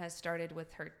new woman has started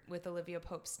with Olivia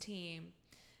Pope's team,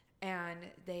 and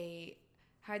they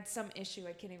had some issue.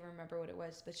 I can't even remember what it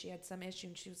was, but she had some issue,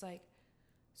 and she was like,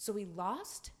 so we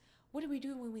lost? What do we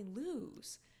do when we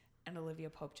lose? And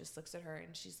Olivia Pope just looks at her,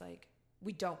 and she's like,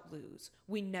 we don't lose.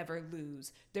 We never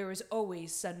lose. There is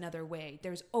always another way.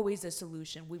 There's always a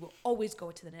solution. We will always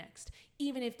go to the next.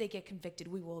 Even if they get convicted,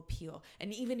 we will appeal.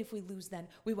 And even if we lose then,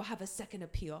 we will have a second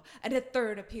appeal and a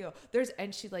third appeal.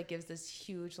 And she like gives this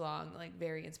huge, long, like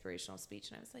very inspirational speech.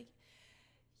 And I was like,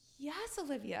 yes,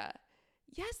 Olivia.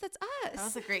 Yes, that's us. That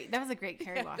was a great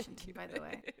Kerry Washington, by the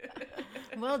way.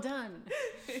 Well done.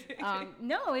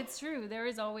 No, it's true. There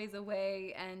is always a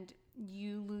way, and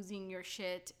you losing your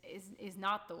shit is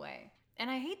not the way.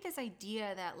 And I hate this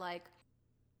idea that like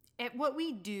at what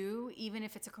we do, even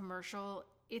if it's a commercial,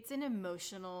 it's an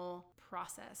emotional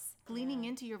process. Yeah. Leaning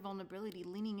into your vulnerability,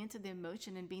 leaning into the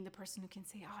emotion, and being the person who can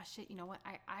say, oh shit, you know what?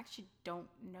 I actually don't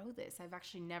know this. I've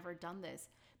actually never done this.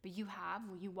 But you have.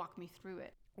 Will you walk me through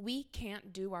it? We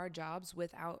can't do our jobs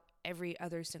without every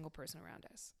other single person around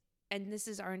us. And this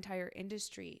is our entire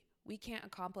industry. We can't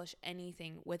accomplish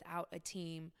anything without a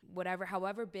team,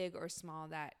 however big or small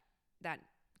that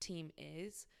team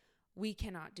is. We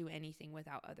cannot do anything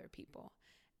without other people.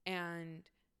 And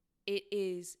it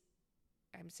is,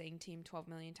 I'm saying team 12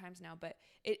 million times now, but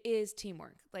it is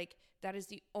teamwork. Like that is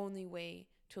the only way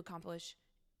to accomplish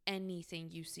anything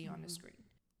you see on a screen.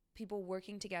 People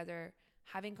working together,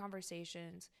 having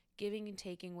conversations, giving and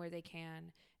taking where they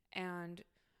can, and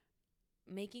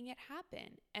making it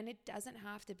happen. And it doesn't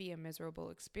have to be a miserable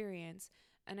experience.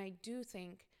 And I do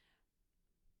think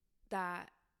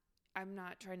that I'm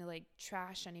not trying to like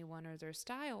trash anyone or their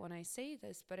style when I say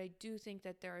this, but I do think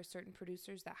that there are certain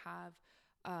producers that have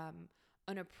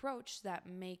an approach that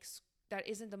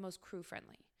isn't the most crew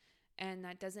friendly, and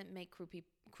that doesn't make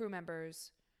crew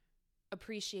members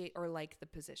appreciate or like the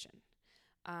position.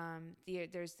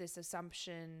 There's this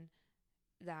assumption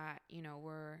that, you know,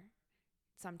 we're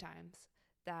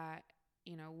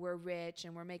rich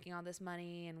and we're making all this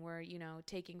money and we're, you know,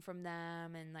 taking from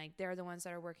them, and like they're the ones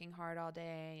that are working hard all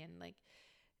day, and like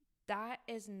that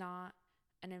is not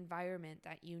an environment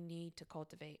that you need to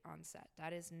cultivate on set.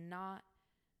 That is not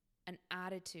an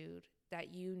attitude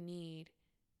that you need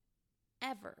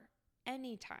ever,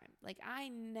 anytime. Like I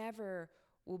never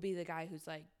will be the guy who's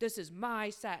like, this is my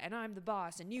set and I'm the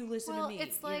boss and you listen to me. Well,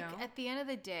 it's like at the end of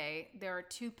the day, there are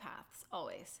two paths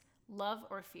always, love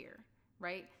or fear,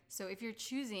 right? So if you're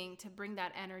choosing to bring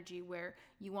that energy where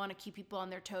you want to keep people on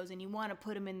their toes and you want to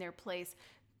put them in their place,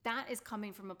 that is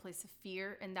coming from a place of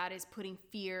fear, and that is putting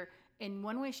fear in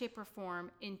one way, shape, or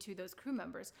form into those crew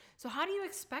members. So how do you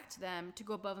expect them to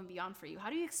go above and beyond for you?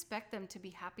 How do you expect them to be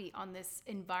happy on this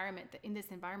environment, in this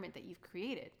environment that you've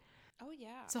created? Oh,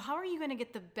 yeah. So how are you going to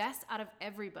get the best out of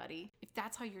everybody if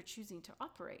that's how you're choosing to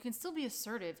operate? You can still be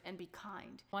assertive and be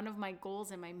kind. One of my goals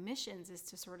and my missions is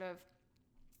to sort of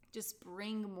just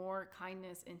bring more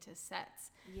kindness into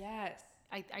sets. Yes.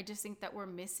 I just think that we're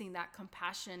missing that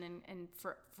compassion and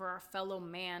for our fellow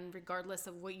man, regardless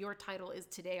of what your title is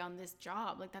today on this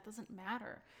job. Like, that doesn't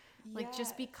matter. Like,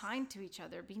 just be kind to each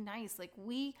other. Be nice. Like,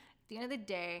 at the end of the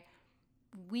day,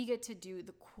 we get to do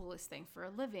the coolest thing for a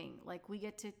living. Like, we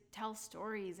get to tell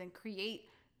stories and create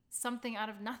something out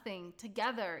of nothing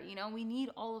together. You know, we need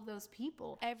all of those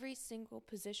people. Every single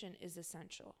position is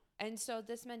essential. And so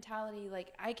this mentality,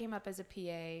 like, I came up as a PA.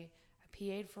 I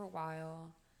PA'd for a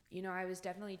while. You know, I was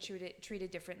definitely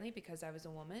treated differently because I was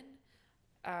a woman.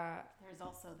 There's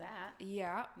also that.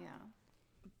 Yeah. Yeah.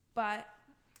 But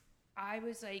I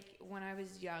was like, when I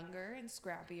was younger and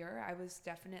scrappier, I was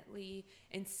definitely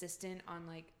insistent on,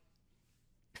 like,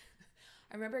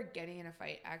 I remember getting in a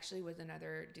fight actually with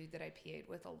another dude that I PA'd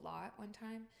with a lot one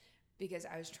time because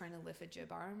I was trying to lift a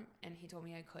jib arm and he told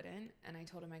me I couldn't, and I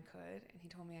told him I could and he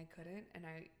told me I couldn't, and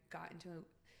I got into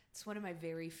it's one of my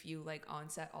very few like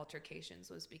on-set altercations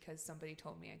was because somebody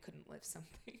told me I couldn't lift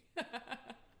something.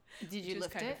 Did you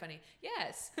lift it? Kind of funny.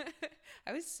 Yes.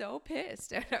 I was so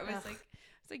pissed. And I was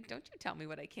like, don't you tell me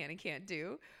what I can and can't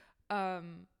do.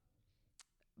 But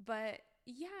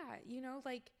yeah, you know,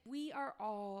 like, we are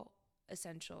all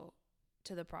essential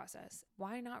to the process.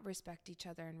 Why not respect each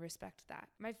other and respect that?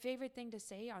 My favorite thing to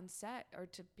say on set or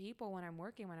to people when I'm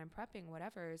working, when I'm prepping,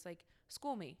 whatever, is like,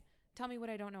 school me. Tell me what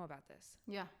I don't know about this.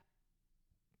 Yeah.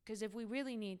 Because if we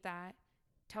really need that,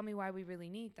 tell me why we really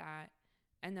need that,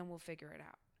 and then we'll figure it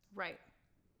out. Right.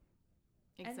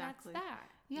 Exactly. And that's that.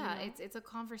 Yeah, you know? it's a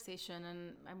conversation,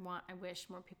 and I wish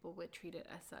more people would treat it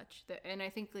as such. And I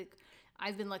think, like,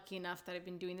 I've been lucky enough that I've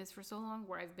been doing this for so long,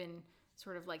 where I've been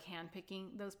sort of like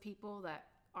handpicking those people that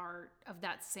are of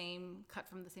that same cut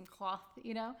from the same cloth,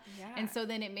 you know? Yeah. And so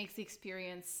then it makes the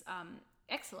experience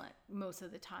excellent most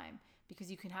of the time,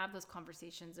 because you can have those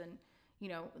conversations and, you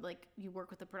know, like, you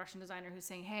work with a production designer who's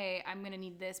saying, hey, I'm going to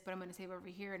need this, but I'm going to save over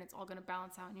here, and it's all going to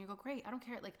balance out. And you go, great, I don't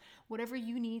care. Like, whatever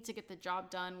you need to get the job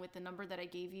done with the number that I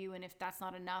gave you. And if that's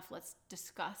not enough, let's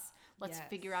discuss. Let's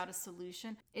figure out a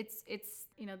solution. It's,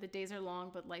 you know, the days are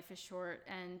long, but life is short,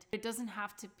 and it doesn't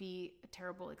have to be a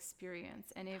terrible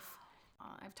experience. And if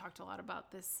I've talked a lot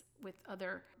about this with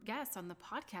other guests on the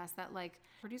podcast, that, like,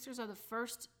 producers are the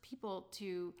first people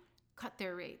to cut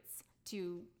their rates,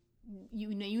 to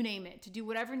you name it, to do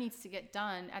whatever needs to get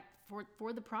done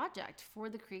for the project, for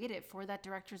the creative, for that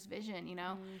director's vision, you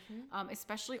know,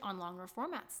 especially on longer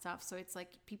format stuff. So it's like,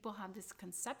 people have this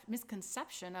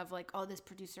misconception of, like, oh, this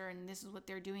producer and this is what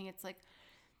they're doing. It's like,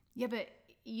 yeah, but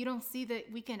you don't see the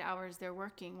weekend hours they're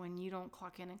working when you don't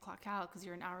clock in and clock out because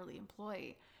you're an hourly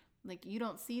employee. Like, you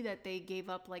don't see that they gave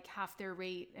up, like, half their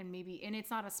rate, and and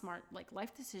it's not a smart, like,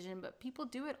 life decision, but people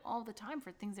do it all the time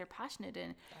for things they're passionate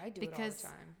in. I do it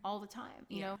all the time,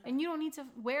 you know, and you don't need to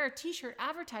wear a t-shirt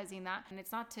advertising that. And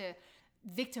it's not to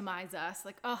victimize us,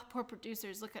 like, oh, poor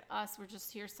producers, look at us, we're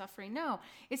just here suffering. No,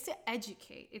 it's to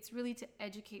educate. It's really to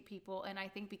educate people. And I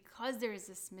think because there is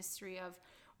this mystery of,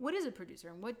 what is a producer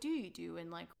and what do you do? And,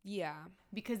 like, yeah,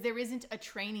 because there isn't a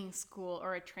training school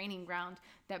or a training ground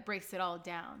that breaks it all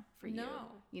down for you.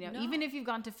 You know, even if you've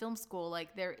gone to film school, like,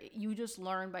 you just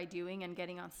learn by doing and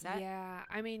getting on set. Yeah.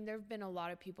 I mean, there've been a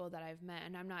lot of people that I've met,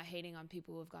 and I'm not hating on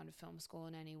people who have gone to film school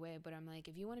in any way, but I'm like,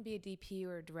 if you want to be a DP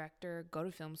or a director, go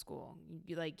to film school.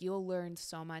 You'll learn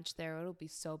so much there. It'll be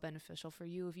so beneficial for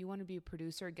you. If you want to be a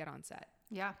producer, get on set.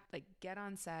 Yeah. Like, get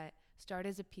on set, start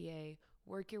as a PA,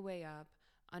 work your way up,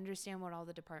 understand what all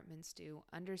the departments do,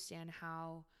 understand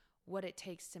what it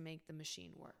takes to make the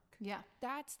machine work. Yeah.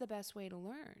 That's the best way to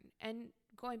learn. And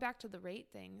going back to the rate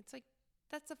thing, it's like,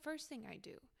 that's the first thing I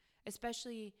do,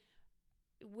 especially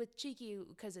with Cheeky,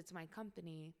 because it's my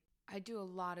company. I do a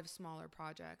lot of smaller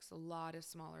projects, a lot of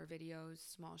smaller videos,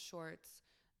 small shorts.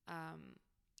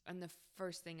 And the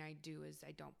first thing I do is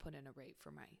I don't put in a rate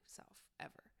for myself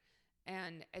ever.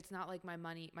 And it's not like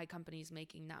my company's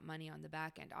making that money on the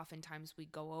back end. Oftentimes we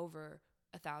go over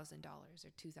 $1,000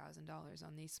 or $2,000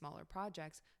 on these smaller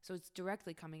projects. So it's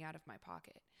directly coming out of my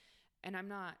pocket. And I'm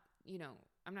not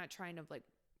trying to, like,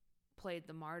 play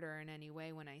the martyr in any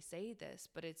way when I say this,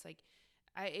 but it's like,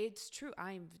 it's true.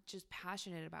 I'm just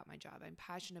passionate about my job. I'm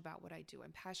passionate about what I do.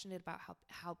 I'm passionate about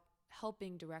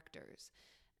helping directors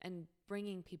and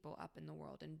bringing people up in the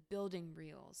world and building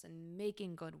reels and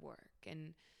making good work.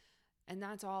 And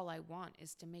that's all I want,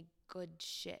 is to make good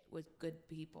shit with good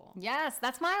people. Yes,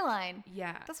 that's my line.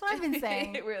 Yeah. That's what I've been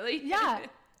saying. Really? Yeah.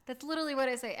 That's literally what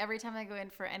I say every time I go in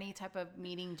for any type of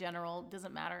meeting, general,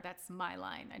 doesn't matter. That's my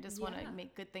line. I just want to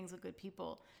make good things with good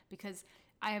people, because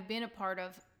I have been a part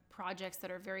of projects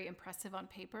that are very impressive on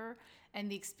paper,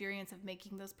 and the experience of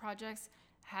making those projects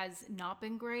has not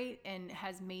been great and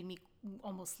has made me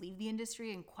almost leave the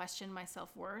industry and question my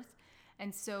self-worth.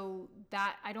 And so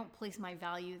that I don't place my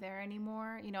value there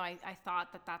anymore. You know, I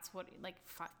thought that that's what, like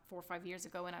 4 or 5 years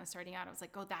ago when I was starting out, I was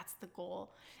like, oh, that's the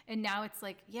goal. And now it's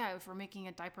like, yeah, if we're making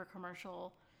a diaper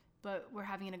commercial, but we're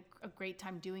having a great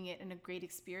time doing it and a great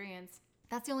experience,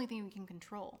 that's the only thing we can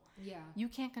control. Yeah. You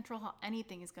can't control how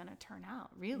anything is going to turn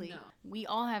out, really. No. We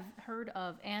all have heard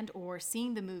of and or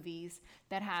seen the movies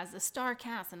that has a star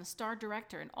cast and a star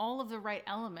director and all of the right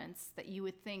elements that you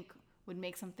would think would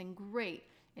make something great,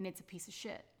 and it's a piece of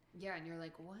shit. Yeah, and you're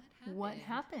like, what happened? What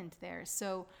happened there?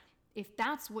 So if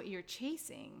that's what you're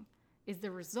chasing is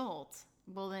the result,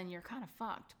 well, then you're kind of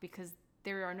fucked because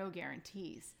there are no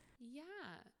guarantees. Yeah.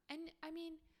 And I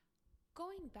mean,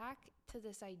 going back to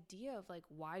this idea of like,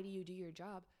 why do you do your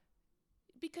job?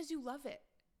 Because you love it.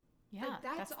 Yeah, like,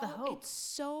 that's all, the hope. It's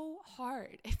so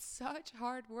hard. It's such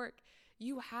hard work.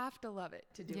 You have to love it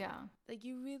to do it. Like,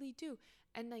 you really do.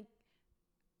 And like,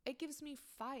 it gives me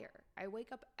fire. I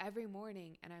wake up every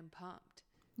morning and I'm pumped.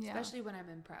 Yeah. Especially when I'm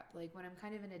in prep. Like when I'm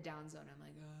kind of in a down zone, I'm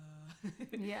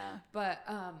like, yeah. But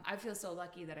I feel so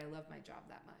lucky that I love my job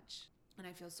that much. And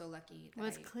I feel so lucky that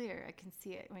it's clear. I can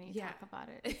see it when you talk about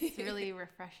it. It's really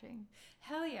refreshing.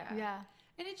 Hell yeah. Yeah.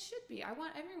 And it should be. I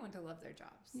want everyone to love their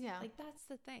jobs. Yeah. Like, that's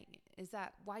the thing, is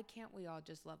that why can't we all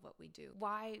just love what we do?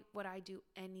 Why would I do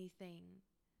anything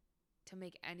to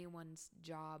make anyone's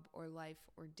job or life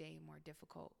or day more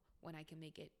difficult when I can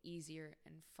make it easier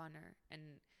and funner and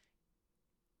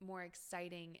more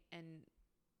exciting and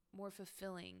more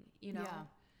fulfilling, you know? Yeah.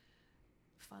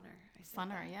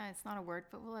 Funner, yeah. It's not a word,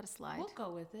 but we'll let it slide. We'll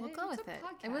go with it. We'll go with it.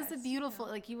 It was a beautiful,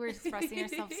 like you were expressing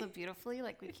yourself so beautifully.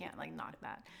 Like we can't like knock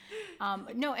that.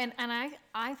 No, and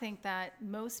I think that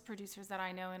most producers that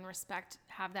I know and respect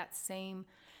have that same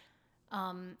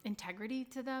integrity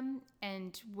to them.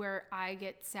 And where I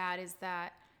get sad is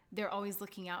that they're always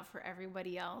looking out for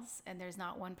everybody else, and there's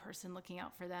not one person looking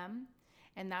out for them.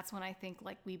 And that's when I think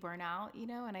like we burn out, you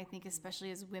know. And I think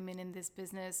especially as women in this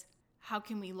business, how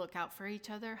can we look out for each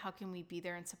other? How can we be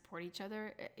there and support each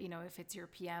other? You know, if it's your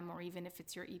PM or even if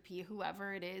it's your EP,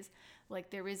 whoever it is, like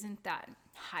there isn't that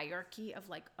hierarchy of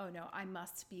like, oh no, I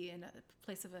must be in a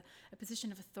place of a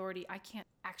position of authority. I can't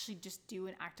actually just do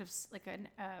an act of like an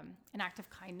act of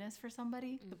kindness for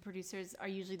somebody. The producers are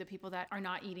usually the people that are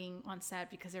not eating on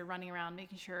set because they're running around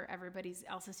making sure everybody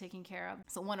else is taken care of.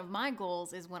 So one of my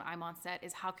goals is when I'm on set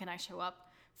is how can I show up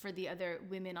for the other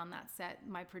women on that set,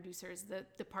 my producers, the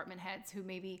department heads who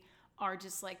maybe are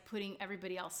just like putting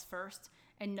everybody else first,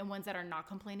 and the ones that are not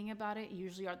complaining about it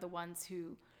usually are the ones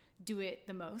who do it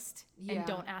the most and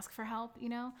don't ask for help, you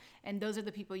know? And those are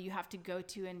the people you have to go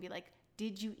to and be like,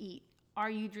 did you eat?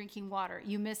 Are you drinking water?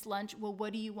 You missed lunch? Well,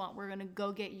 what do you want? We're going to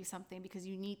go get you something because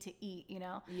you need to eat, you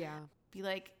know? Yeah. Be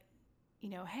like, you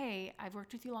know, hey, I've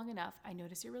worked with you long enough. I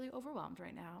notice you're really overwhelmed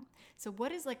right now. So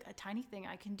what is like a tiny thing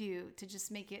I can do to just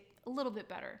make it a little bit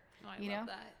better? Oh, I love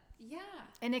that. Yeah.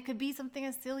 And it could be something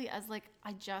as silly as like,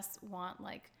 I just want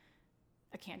like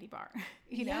a candy bar,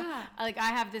 you know? Like I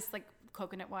have this like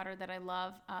coconut water that I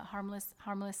love, Harmless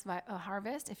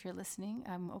Harvest. If you're listening,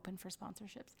 I'm open for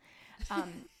sponsorships.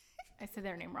 I said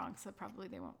their name wrong, so probably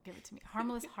they won't give it to me.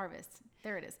 Harmless Harvest.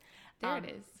 There it is. There it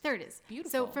is. There it is. Beautiful.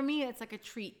 So for me, it's like a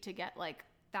treat to get like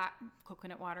that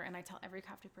coconut water. And I tell every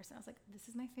crafty person, I was like, this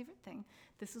is my favorite thing.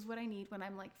 This is what I need when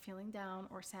I'm like feeling down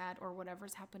or sad or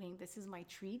whatever's happening. This is my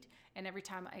treat. And every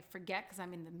time I forget because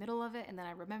I'm in the middle of it and then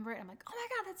I remember it, I'm like, oh my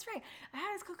God, that's right. I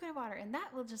had this coconut water. And that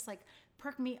will just like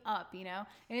perk me up, you know?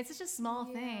 And it's such a small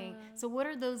thing. So what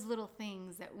are those little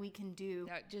things that we can do?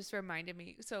 That just reminded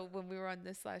me. So when we were on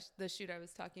the shoot I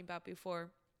was talking about before,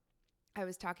 I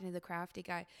was talking to the crafty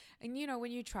guy. And you know,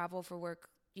 when you travel for work,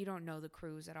 you don't know the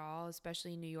crews at all,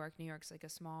 especially in New York. New York's like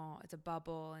it's a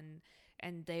bubble,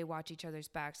 and they watch each other's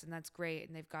backs, and that's great.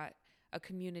 And they've got a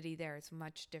community there. It's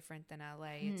much different than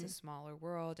LA. It's a smaller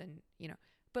world, and you know,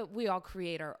 but we all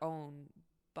create our own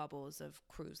bubbles of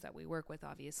crews that we work with,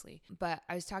 obviously. But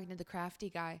I was talking to the crafty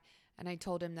guy, and I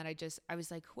told him that I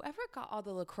was like, whoever got all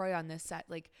the LaCroix on this set,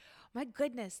 like, my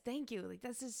goodness, thank you. Like,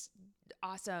 this is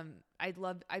awesome. I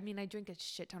drink a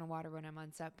shit ton of water when I'm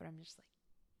on set, but I'm just like,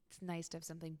 it's nice to have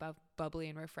something bubbly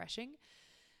and refreshing.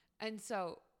 And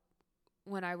so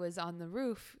when I was on the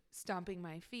roof stomping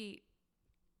my feet,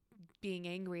 being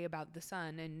angry about the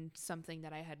sun and something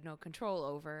that I had no control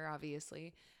over,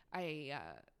 obviously,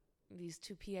 these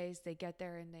two PAs, they get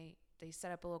there and they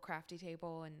set up a little crafty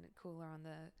table and cooler on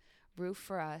the roof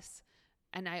for us.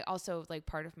 And I also, like,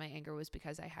 part of my anger was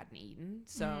because I hadn't eaten.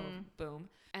 So boom.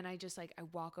 And I just I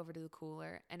walk over to the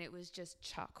cooler and it was just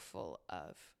chock full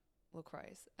of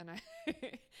LaCroix. And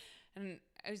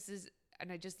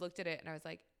I just looked at it and I was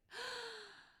like,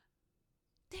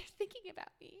 they're thinking about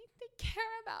me. They care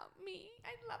about me.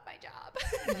 I love my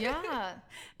job. Yeah.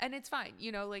 And it's fine.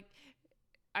 You know, like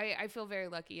I feel very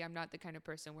lucky. I'm not the kind of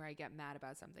person where I get mad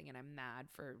about something and I'm mad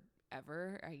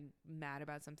forever. I'm mad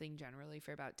about something generally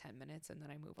for about 10 minutes and then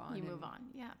I move on. You move on.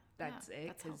 Yeah. That's it.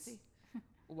 That's healthy.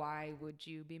 Why would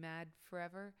you be mad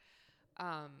forever?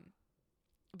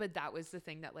 But that was the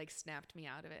thing that like snapped me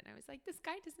out of it. And I was like, this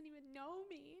guy doesn't even know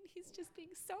me. And he's just being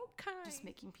so kind. Just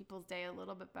making people's day a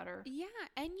little bit better. Yeah.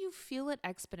 And you feel it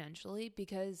exponentially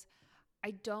because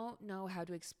I don't know how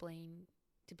to explain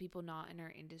to people not in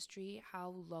our industry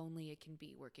how lonely it can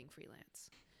be working freelance.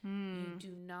 You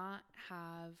do not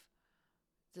have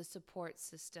the support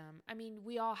system. I mean,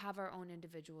 we all have our own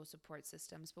individual support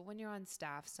systems, but when you're on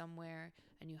staff somewhere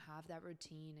and you have that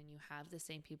routine and you have the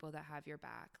same people that have your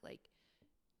back, like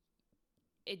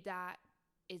that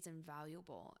is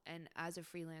invaluable. And as a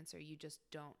freelancer, you just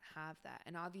don't have that.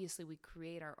 And obviously we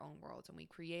create our own worlds and we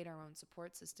create our own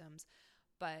support systems,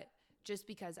 but just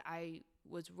because I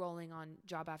was rolling on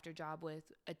job after job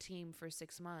with a team for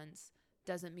 6 months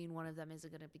doesn't mean one of them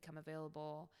isn't going to become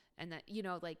available. And that, you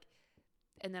know, like,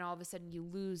 and then all of a sudden you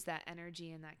lose that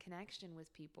energy and that connection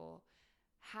with people.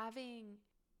 Having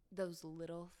those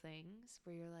little things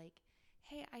where you're like,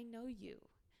 hey, I know you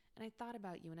and I thought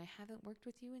about you and I haven't worked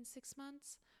with you in 6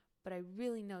 months, but I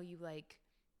really know you like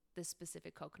this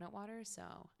specific coconut water. So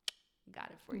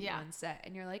got it for you on set.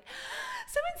 And you're like,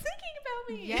 someone's thinking about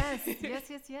me. Yes.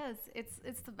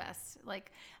 It's the best.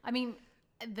 Like, I mean,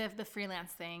 the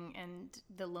freelance thing and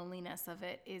the loneliness of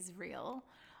it is real.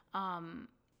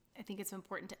 I think it's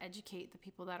important to educate the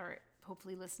people that are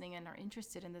hopefully listening and are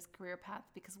interested in this career path,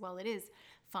 because while it is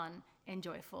fun and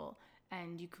joyful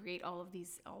and you create all of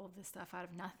this stuff out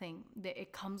of nothing,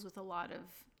 it comes with a lot of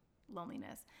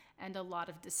loneliness and a lot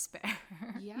of despair,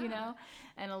 you know,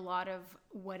 and a lot of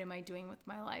what am I doing with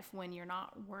my life when you're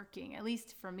not working, at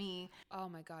least for me. Oh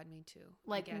my God, me too.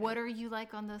 Like, what are you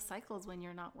like on those cycles when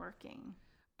you're not working?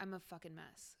 I'm a fucking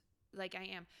mess. Like I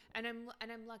am. And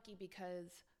I'm lucky because,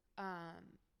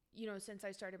 you know, since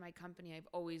I started my company, I've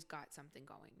always got something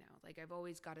going now. Like I've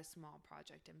always got a small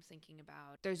project I'm thinking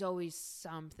about. There's always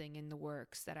something in the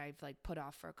works that I've like put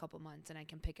off for a couple months and I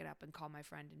can pick it up and call my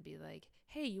friend and be like,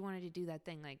 hey, you wanted to do that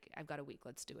thing? Like I've got a week,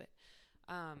 let's do it.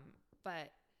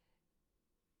 But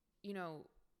you know,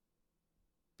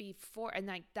 before, and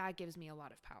like that gives me a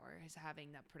lot of power, is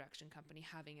having that production company,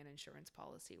 having an insurance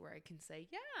policy where I can say,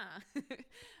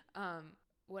 yeah.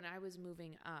 When I was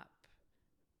moving up,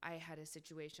 I had a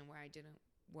situation where I didn't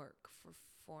work for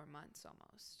 4 months,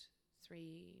 almost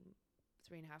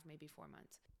 3.5, maybe 4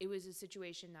 months. It was a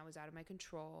situation that was out of my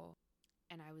control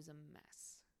and I was a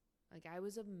mess. Like I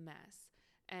was a mess.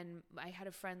 And I had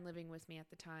a friend living with me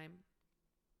at the time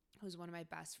who's one of my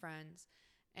best friends,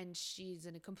 and she's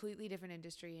in a completely different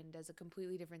industry and does a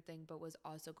completely different thing, but was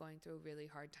also going through a really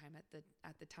hard time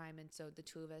at the time. And so the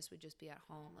two of us would just be at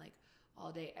home like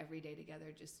all day, every day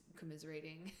together, just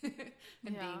commiserating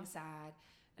and being sad.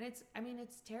 And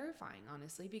it's terrifying,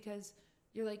 honestly, because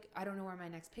you're like, I don't know where my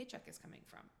next paycheck is coming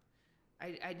from.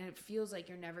 It feels like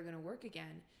you're never going to work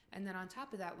again. And then on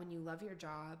top of that, when you love your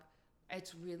job,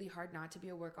 it's really hard not to be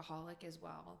a workaholic as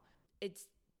well. It's,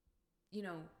 you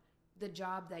know, the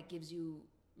job that gives you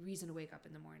reason to wake up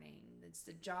in the morning. It's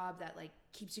the job that like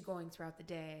keeps you going throughout the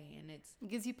day, and it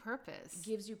gives you purpose.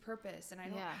 And I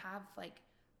don't have like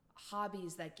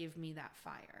hobbies that give me that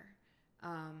fire.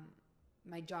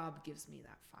 My job gives me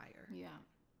that fire. Yeah.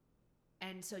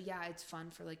 And so, yeah, it's fun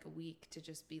for like a week to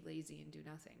just be lazy and do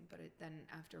nothing. But then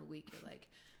after a week, you're like,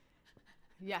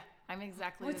 yeah, I'm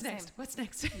exactly the same. What's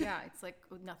next? Yeah, it's like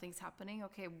nothing's happening.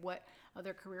 Okay, what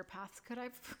other career paths could I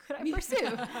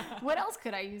pursue? What else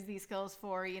could I use these skills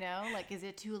for? You know, like, is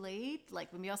it too late?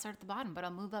 Like, maybe I'll start at the bottom, but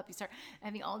I'll move up. You start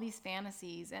having all these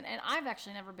fantasies. And I've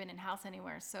actually never been in-house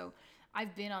anywhere. So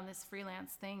I've been on this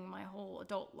freelance thing my whole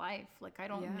adult life. Like, I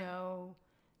don't know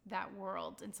that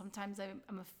world. And sometimes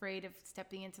I'm afraid of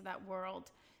stepping into that world.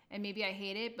 And maybe I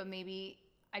hate it, but maybe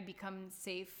I become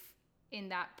safe in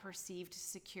that perceived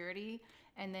security.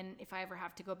 And then if I ever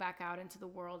have to go back out into the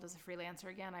world as a freelancer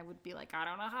again, I would be like, I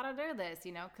don't know how to do this,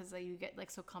 you know, because you get like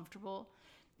so comfortable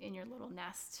in your little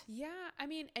nest. Yeah. I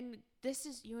mean, and this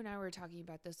is, you and I were talking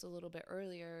about this a little bit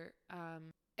earlier.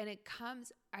 And it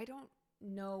comes, I don't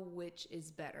know which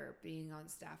is better, being on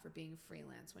staff or being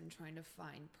freelance, when trying to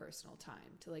find personal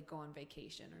time to like go on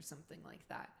vacation or something like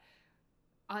that.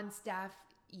 On staff,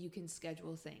 you can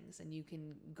schedule things and you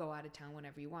can go out of town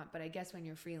whenever you want. But I guess when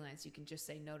you're freelance, you can just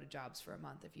say no to jobs for a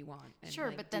month if you want. And sure,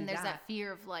 like, but then there's that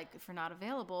fear of like, if we're not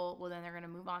available, well, then they're going to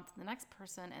move on to the next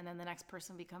person. And then the next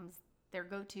person becomes their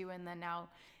go-to. And then now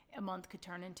a month could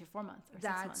turn into 4 months or 6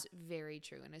 That's months. very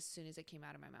true. And as soon as it came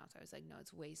out of my mouth, I was like, no,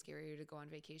 it's way scarier to go on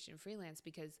vacation freelance,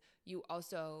 because you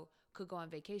also could go on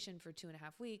vacation for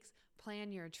 2.5 weeks,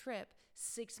 plan your trip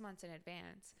 6 months in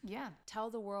advance. Yeah. Tell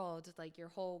the world, like your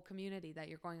whole community, that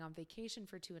you're going on vacation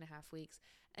for 2.5 weeks.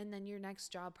 And then your next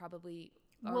job probably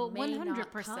Well, may not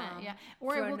 100%, come yeah.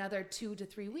 Or Or for it will- another 2 to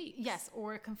 3 weeks. Yes,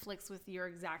 or it conflicts with your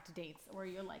exact dates, or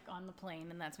you're like on the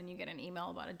plane and that's when you get an email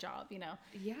about a job, you know?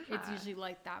 Yeah. It's usually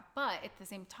like that. But at the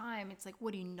same time, it's like,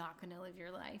 what are you not going to live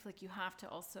your life? Like, you have to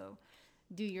also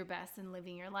do your best in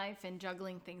living your life and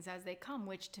juggling things as they come,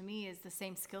 which to me is the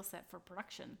same skill set for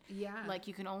production. Yeah. Like,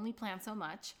 you can only plan so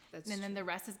much, That's and then true. the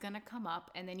rest is going to come up,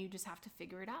 and then you just have to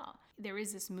figure it out. There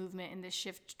is this movement and this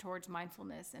shift towards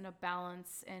mindfulness and a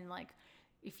balance, and like,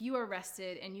 if you are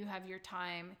rested and you have your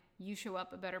time, you show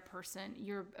up a better person,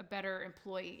 you're a better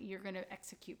employee, you're going to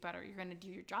execute better, you're going to do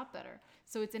your job better.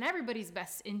 So it's in everybody's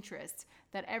best interest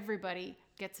that everybody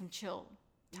gets some chill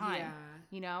time, Yeah.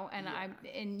 you know, and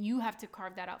Yeah. and you have to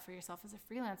carve that out for yourself as a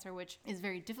freelancer, which is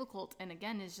very difficult. And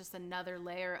again, is just another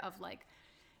layer of like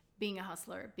being a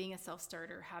hustler, being a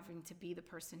self-starter, having to be the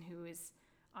person who is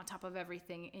on top of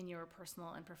everything in your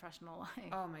personal and professional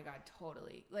life. Oh my God,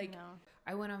 totally. Like, You know?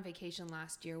 I went on vacation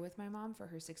last year with my mom for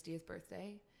her 60th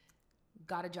birthday,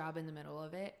 got a job in the middle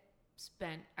of it,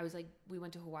 we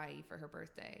went to Hawaii for her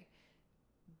birthday,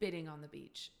 bidding on the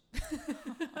beach.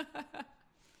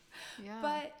 Yeah.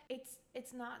 But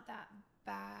it's not that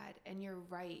bad. And you're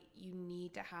right. You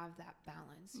need to have that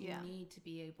balance. You Yeah. need to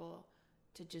be able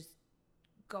to just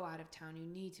go out of town. You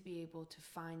need to be able to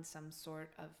find some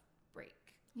sort of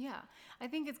break. Yeah, I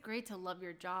think it's great to love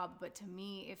your job, but to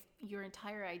me, if your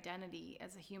entire identity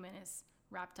as a human is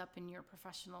wrapped up in your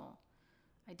professional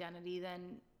identity,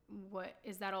 then what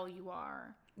is that all you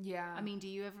are? Yeah. I mean, do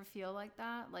you ever feel like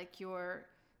that? Like your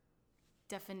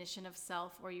definition of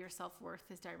self or your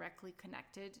self-worth is directly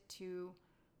connected to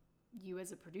you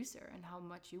as a producer and how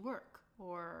much you work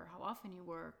or how often you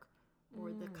work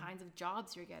or the kinds of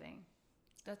jobs you're getting?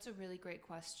 That's a really great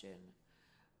question.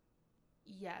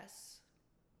 Yes.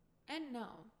 And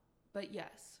no, but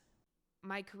yes.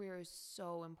 My career is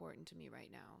so important to me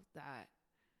right now that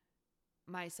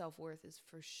my self-worth is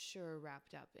for sure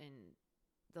wrapped up in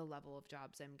the level of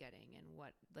jobs I'm getting and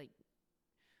what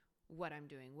I'm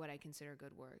doing, what I consider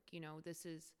good work. You know, this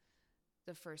is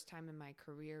the first time in my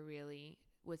career really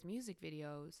with music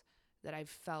videos that I've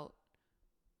felt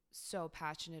so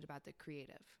passionate about the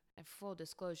creative. And full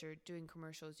disclosure, doing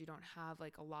commercials, you don't have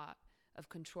like a lot of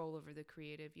control over the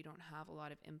creative. You don't have a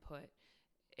lot of input.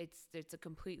 It's a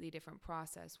completely different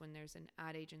process when there's an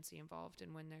ad agency involved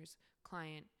and when there's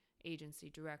client, agency,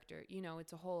 director. You know,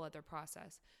 it's a whole other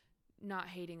process. Not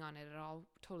hating on it at all.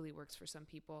 Totally works for some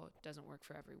people. Doesn't work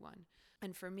for everyone.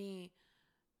 And for me,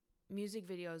 music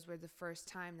videos were the first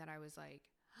time that I was like,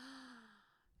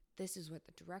 this is what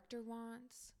the director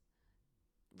wants.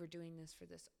 We're doing this for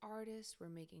this artist. We're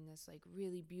making this like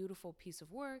really beautiful piece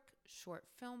of work, short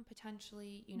film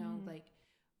potentially, you know, like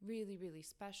really, really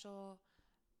special.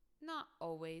 Not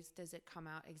always does it come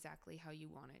out exactly how you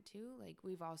want it to. Like,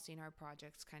 we've all seen our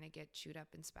projects kind of get chewed up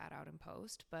and spat out in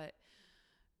post, but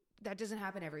that doesn't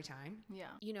happen every time.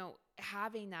 Yeah. You know,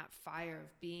 having that fire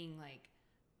of being like,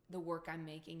 the work I'm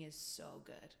making is so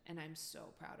good and I'm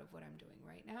so proud of what I'm doing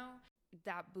right now,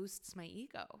 that boosts my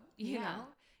ego, you know?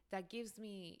 That keeps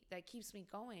me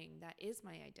going. That is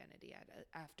my identity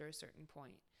after a certain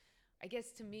point. I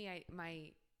guess to me,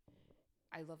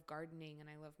 I love gardening and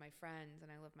I love my friends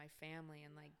and I love my family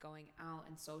and like going out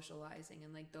and socializing,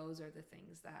 and like those are the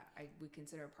things that I would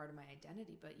consider a part of my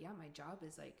identity. But yeah, my job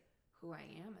is like who I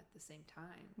am at the same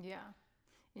time. Yeah.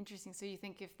 Interesting. So you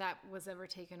think if that was ever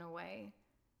taken away,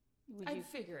 I'd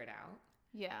figure it out.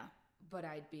 Yeah. But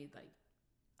I'd be like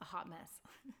a hot mess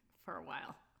for a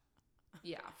while.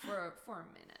 Yeah, for a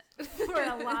minute. For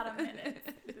a lot of minutes.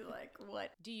 Like,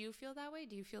 what? Do you feel that way?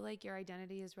 Do you feel like your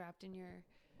identity is wrapped in your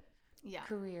Yeah.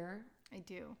 career? I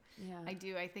do. Yeah. I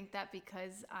do. I think that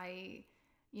because my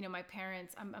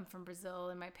parents, I'm from Brazil,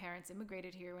 and my parents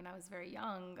immigrated here when I was very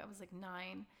young. I was like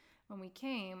 9 when we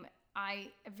came.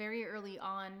 I very early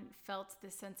on felt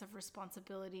this sense of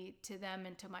responsibility to them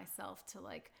and to myself to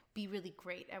like be really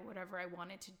great at whatever I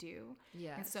wanted to do.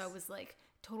 Yes. And so I was like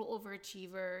total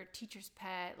overachiever, teacher's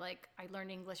pet. Like, I learned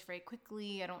English very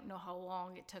quickly. I don't know how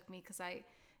long it took me because I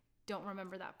don't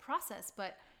remember that process,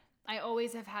 but I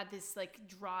always have had this like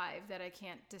drive that I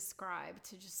can't describe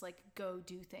to just like go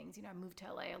do things. You know, I moved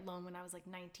to LA alone when I was like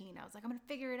 19. I was like, I'm going to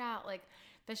figure it out. Like,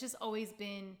 that's just always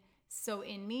been so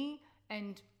in me.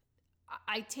 And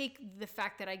I take the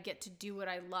fact that I get to do what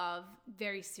I love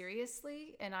very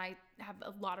seriously, and I have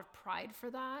a lot of pride for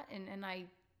that. And I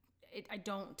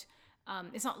don't,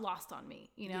 it's not lost on me,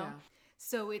 you know? Yeah.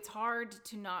 So it's hard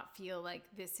to not feel like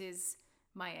this is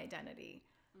my identity.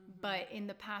 But in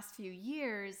the past few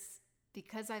years,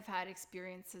 because I've had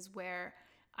experiences where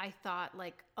I thought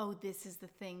like, oh, this is the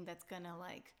thing that's gonna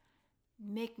like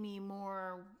make me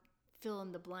more fill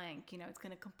in the blank, you know, it's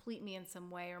going to complete me in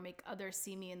some way or make others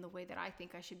see me in the way that I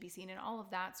think I should be seen, and all of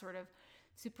that sort of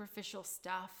superficial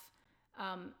stuff.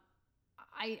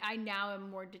 I now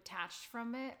am more detached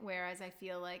from it, whereas I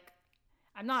feel like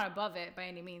I'm not above it by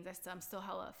any means. I'm still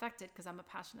hella affected because I'm a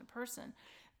passionate person,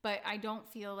 but I don't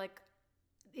feel like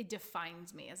it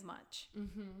defines me as much.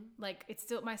 Like it's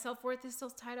still, my self-worth is still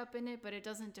tied up in it, but it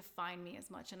doesn't define me as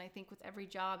much. And I think with every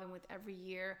job and with every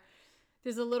year,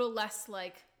 there's a little less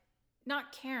like,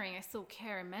 not caring, I still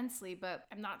care immensely, but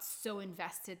I'm not so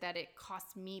invested that it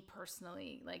costs me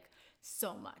personally like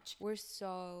so much. We're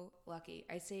so lucky.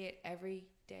 I say it every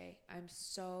day. I'm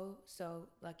so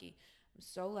lucky. I'm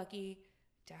so lucky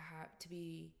to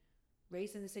be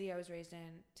raised in the city I was raised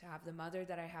in, to have the mother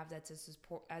that I have that's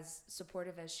as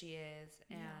supportive as she is,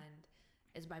 and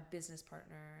is my business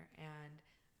partner. And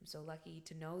I'm so lucky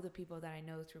to know the people that I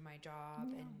know through my job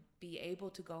and be able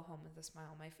to go home with a smile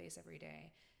on my face every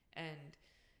day. And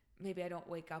maybe I don't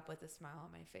wake up with a smile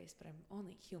on my face, but I'm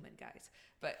only human, guys.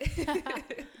 But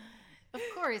of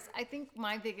course, I think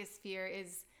my biggest fear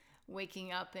is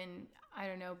waking up and, I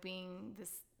don't know, being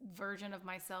this version of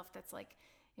myself that's like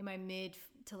in my mid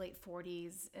to late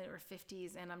 40s or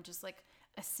 50s, and I'm just like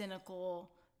a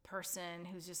cynical person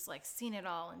who's just like seen it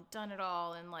all and done it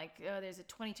all, and like, oh, there's a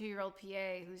 22-year-old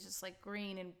PA who's just like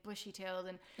green and bushy-tailed,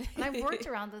 and I've worked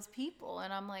around those people,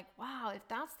 and I'm like, wow, if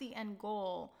that's the end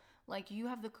goal, like you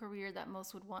have the career that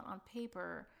most would want on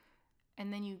paper,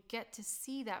 and then you get to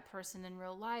see that person in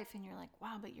real life and you're like,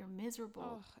 wow, but you're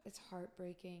miserable. Oh, it's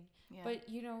heartbreaking. Yeah. But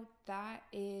you know, that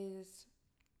is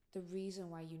the reason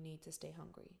why you need to stay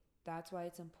hungry. That's why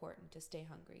it's important to stay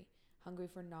hungry. Hungry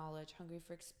for knowledge, hungry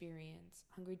for experience,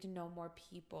 hungry to know more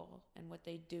people and what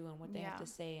they do and what they have to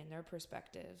say and their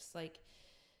perspectives. Like,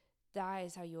 that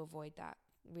is how you avoid that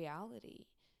reality,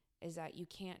 is that you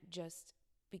can't just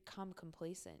become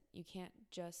complacent. You can't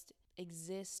just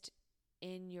exist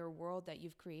in your world that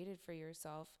you've created for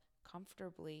yourself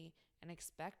comfortably and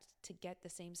expect to get the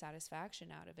same satisfaction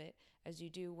out of it as you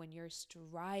do when you're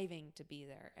striving to be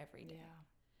there every day.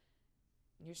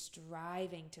 Yeah. You're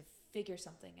striving to figure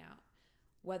something out,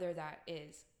 whether that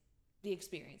is the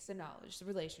experience, the knowledge, the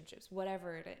relationships,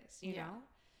 whatever it is, you know?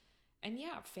 And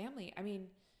family. I mean,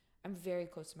 I'm very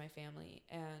close to my family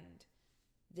and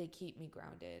they keep me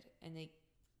grounded, and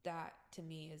that to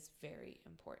me is very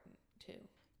important too.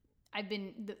 I've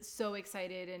been so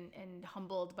excited and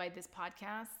humbled by this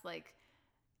podcast. Like,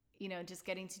 you know, just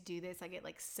getting to do this, I get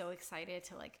like so excited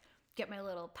to like get my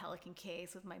little Pelican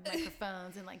case with my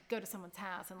microphones and like go to someone's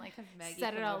house and like Maggie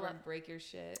set it all up and break your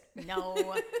shit.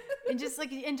 No. and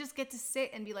just get to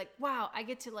sit and be like, wow, I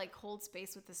get to like hold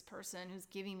space with this person who's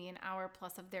giving me an hour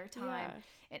plus of their time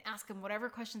and ask them whatever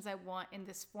questions I want in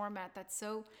this format that's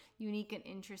so unique and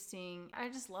interesting. I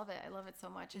just love it. I love it so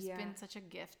much. It's been such a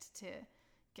gift to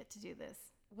get to do this.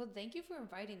 Well, thank you for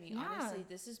inviting me. Yeah. Honestly,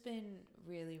 this has been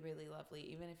really, really lovely,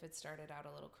 even if it started out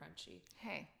a little crunchy.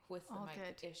 Hey, with the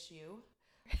mic good. issue.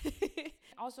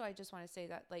 Also, I just want to say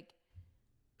that like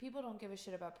people don't give a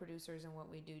shit about producers and what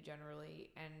we do generally,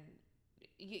 and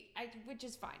which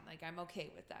is fine. Like, I'm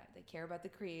okay with that. They care about the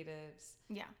creatives,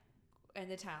 and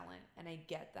the talent, and I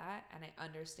get that, and I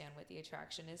understand what the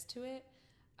attraction is to it.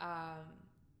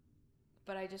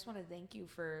 But I just want to thank you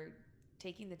for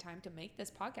taking the time to make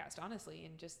this podcast, honestly,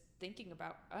 and just thinking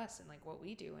about us and like what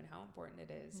we do and how important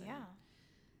it is. And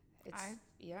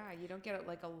you don't get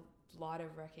like a lot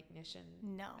of recognition.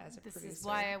 No, as a producer. This is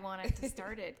why I wanted to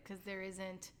start it, because there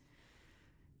isn't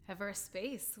ever a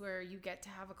space where you get to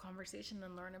have a conversation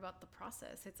and learn about the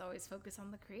process. It's always focused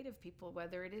on the creative people,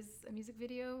 whether it is a music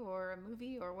video or a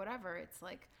movie or whatever. It's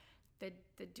like the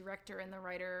director and the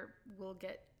writer will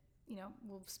get, you know,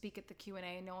 we'll speak at the Q&A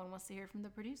and no one wants to hear from the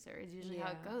producer is usually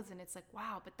how it goes. And it's like,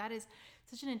 wow, but that is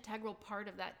such an integral part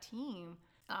of that team.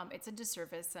 It's a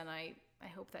disservice, and I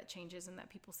hope that changes and that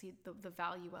people see the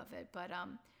value of it. But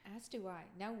as do I.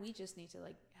 Now we just need to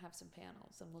like have some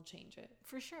panels and we'll change it.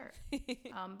 For sure.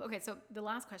 Okay, so the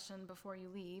last question before you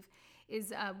leave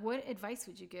is what advice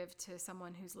would you give to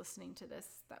someone who's listening to this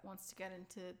that wants to get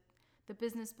into the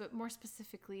business, but more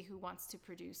specifically who wants to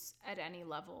produce at any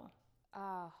level?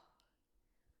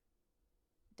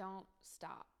 Don't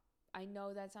stop. I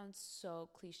know that sounds so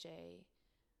cliche,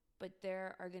 But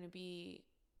there are going to be,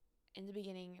 in the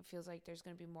beginning, it feels like there's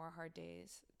going to be more hard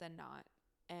days than not.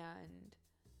 And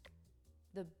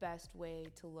the best way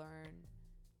to learn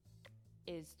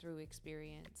is through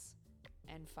experience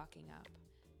and fucking up.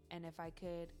 And if I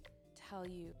could tell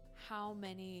you how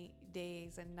many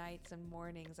days and nights and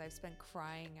mornings I've spent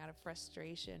crying out of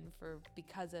frustration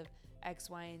because of X,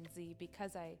 Y, and Z,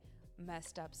 because I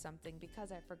messed up something,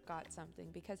 because I forgot something,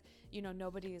 because, you know,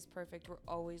 nobody is perfect. We're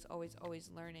always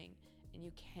learning, and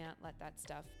you can't let that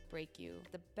stuff break you.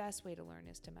 The best way to learn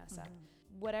is to mess up.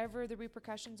 Whatever the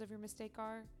repercussions of your mistake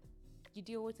are, you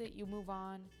deal with it, you move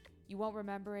on. You won't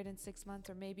remember it in 6 months,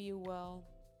 or maybe you will,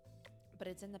 but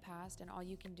it's in the past, and all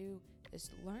you can do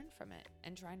is learn from it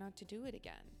and try not to do it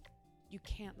again. You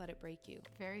can't let it break you.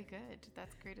 Very good.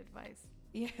 That's great advice.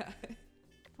 Yeah.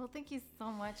 Well, thank you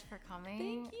so much for coming.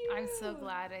 Thank you. I'm so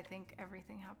glad. I think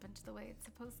everything happened the way it's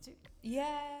supposed to.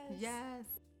 Yes. Yes.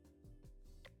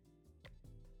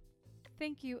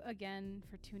 Thank you again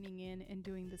for tuning in and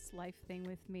doing this life thing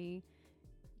with me.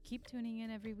 Keep tuning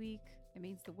in every week. It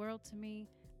means the world to me.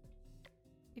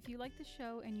 If you like the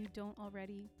show and you don't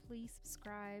already, please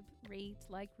subscribe, rate,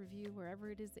 like, review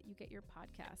wherever it is that you get your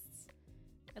podcasts.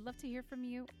 I'd love to hear from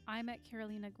you. I'm at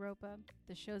Carolina Gropa.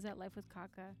 The show's at Life with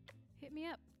Kaka. Hit me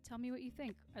up. Tell me what you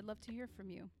think. I'd love to hear from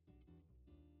you.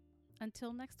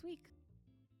 Until next week.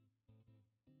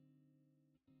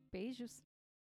 Beijos.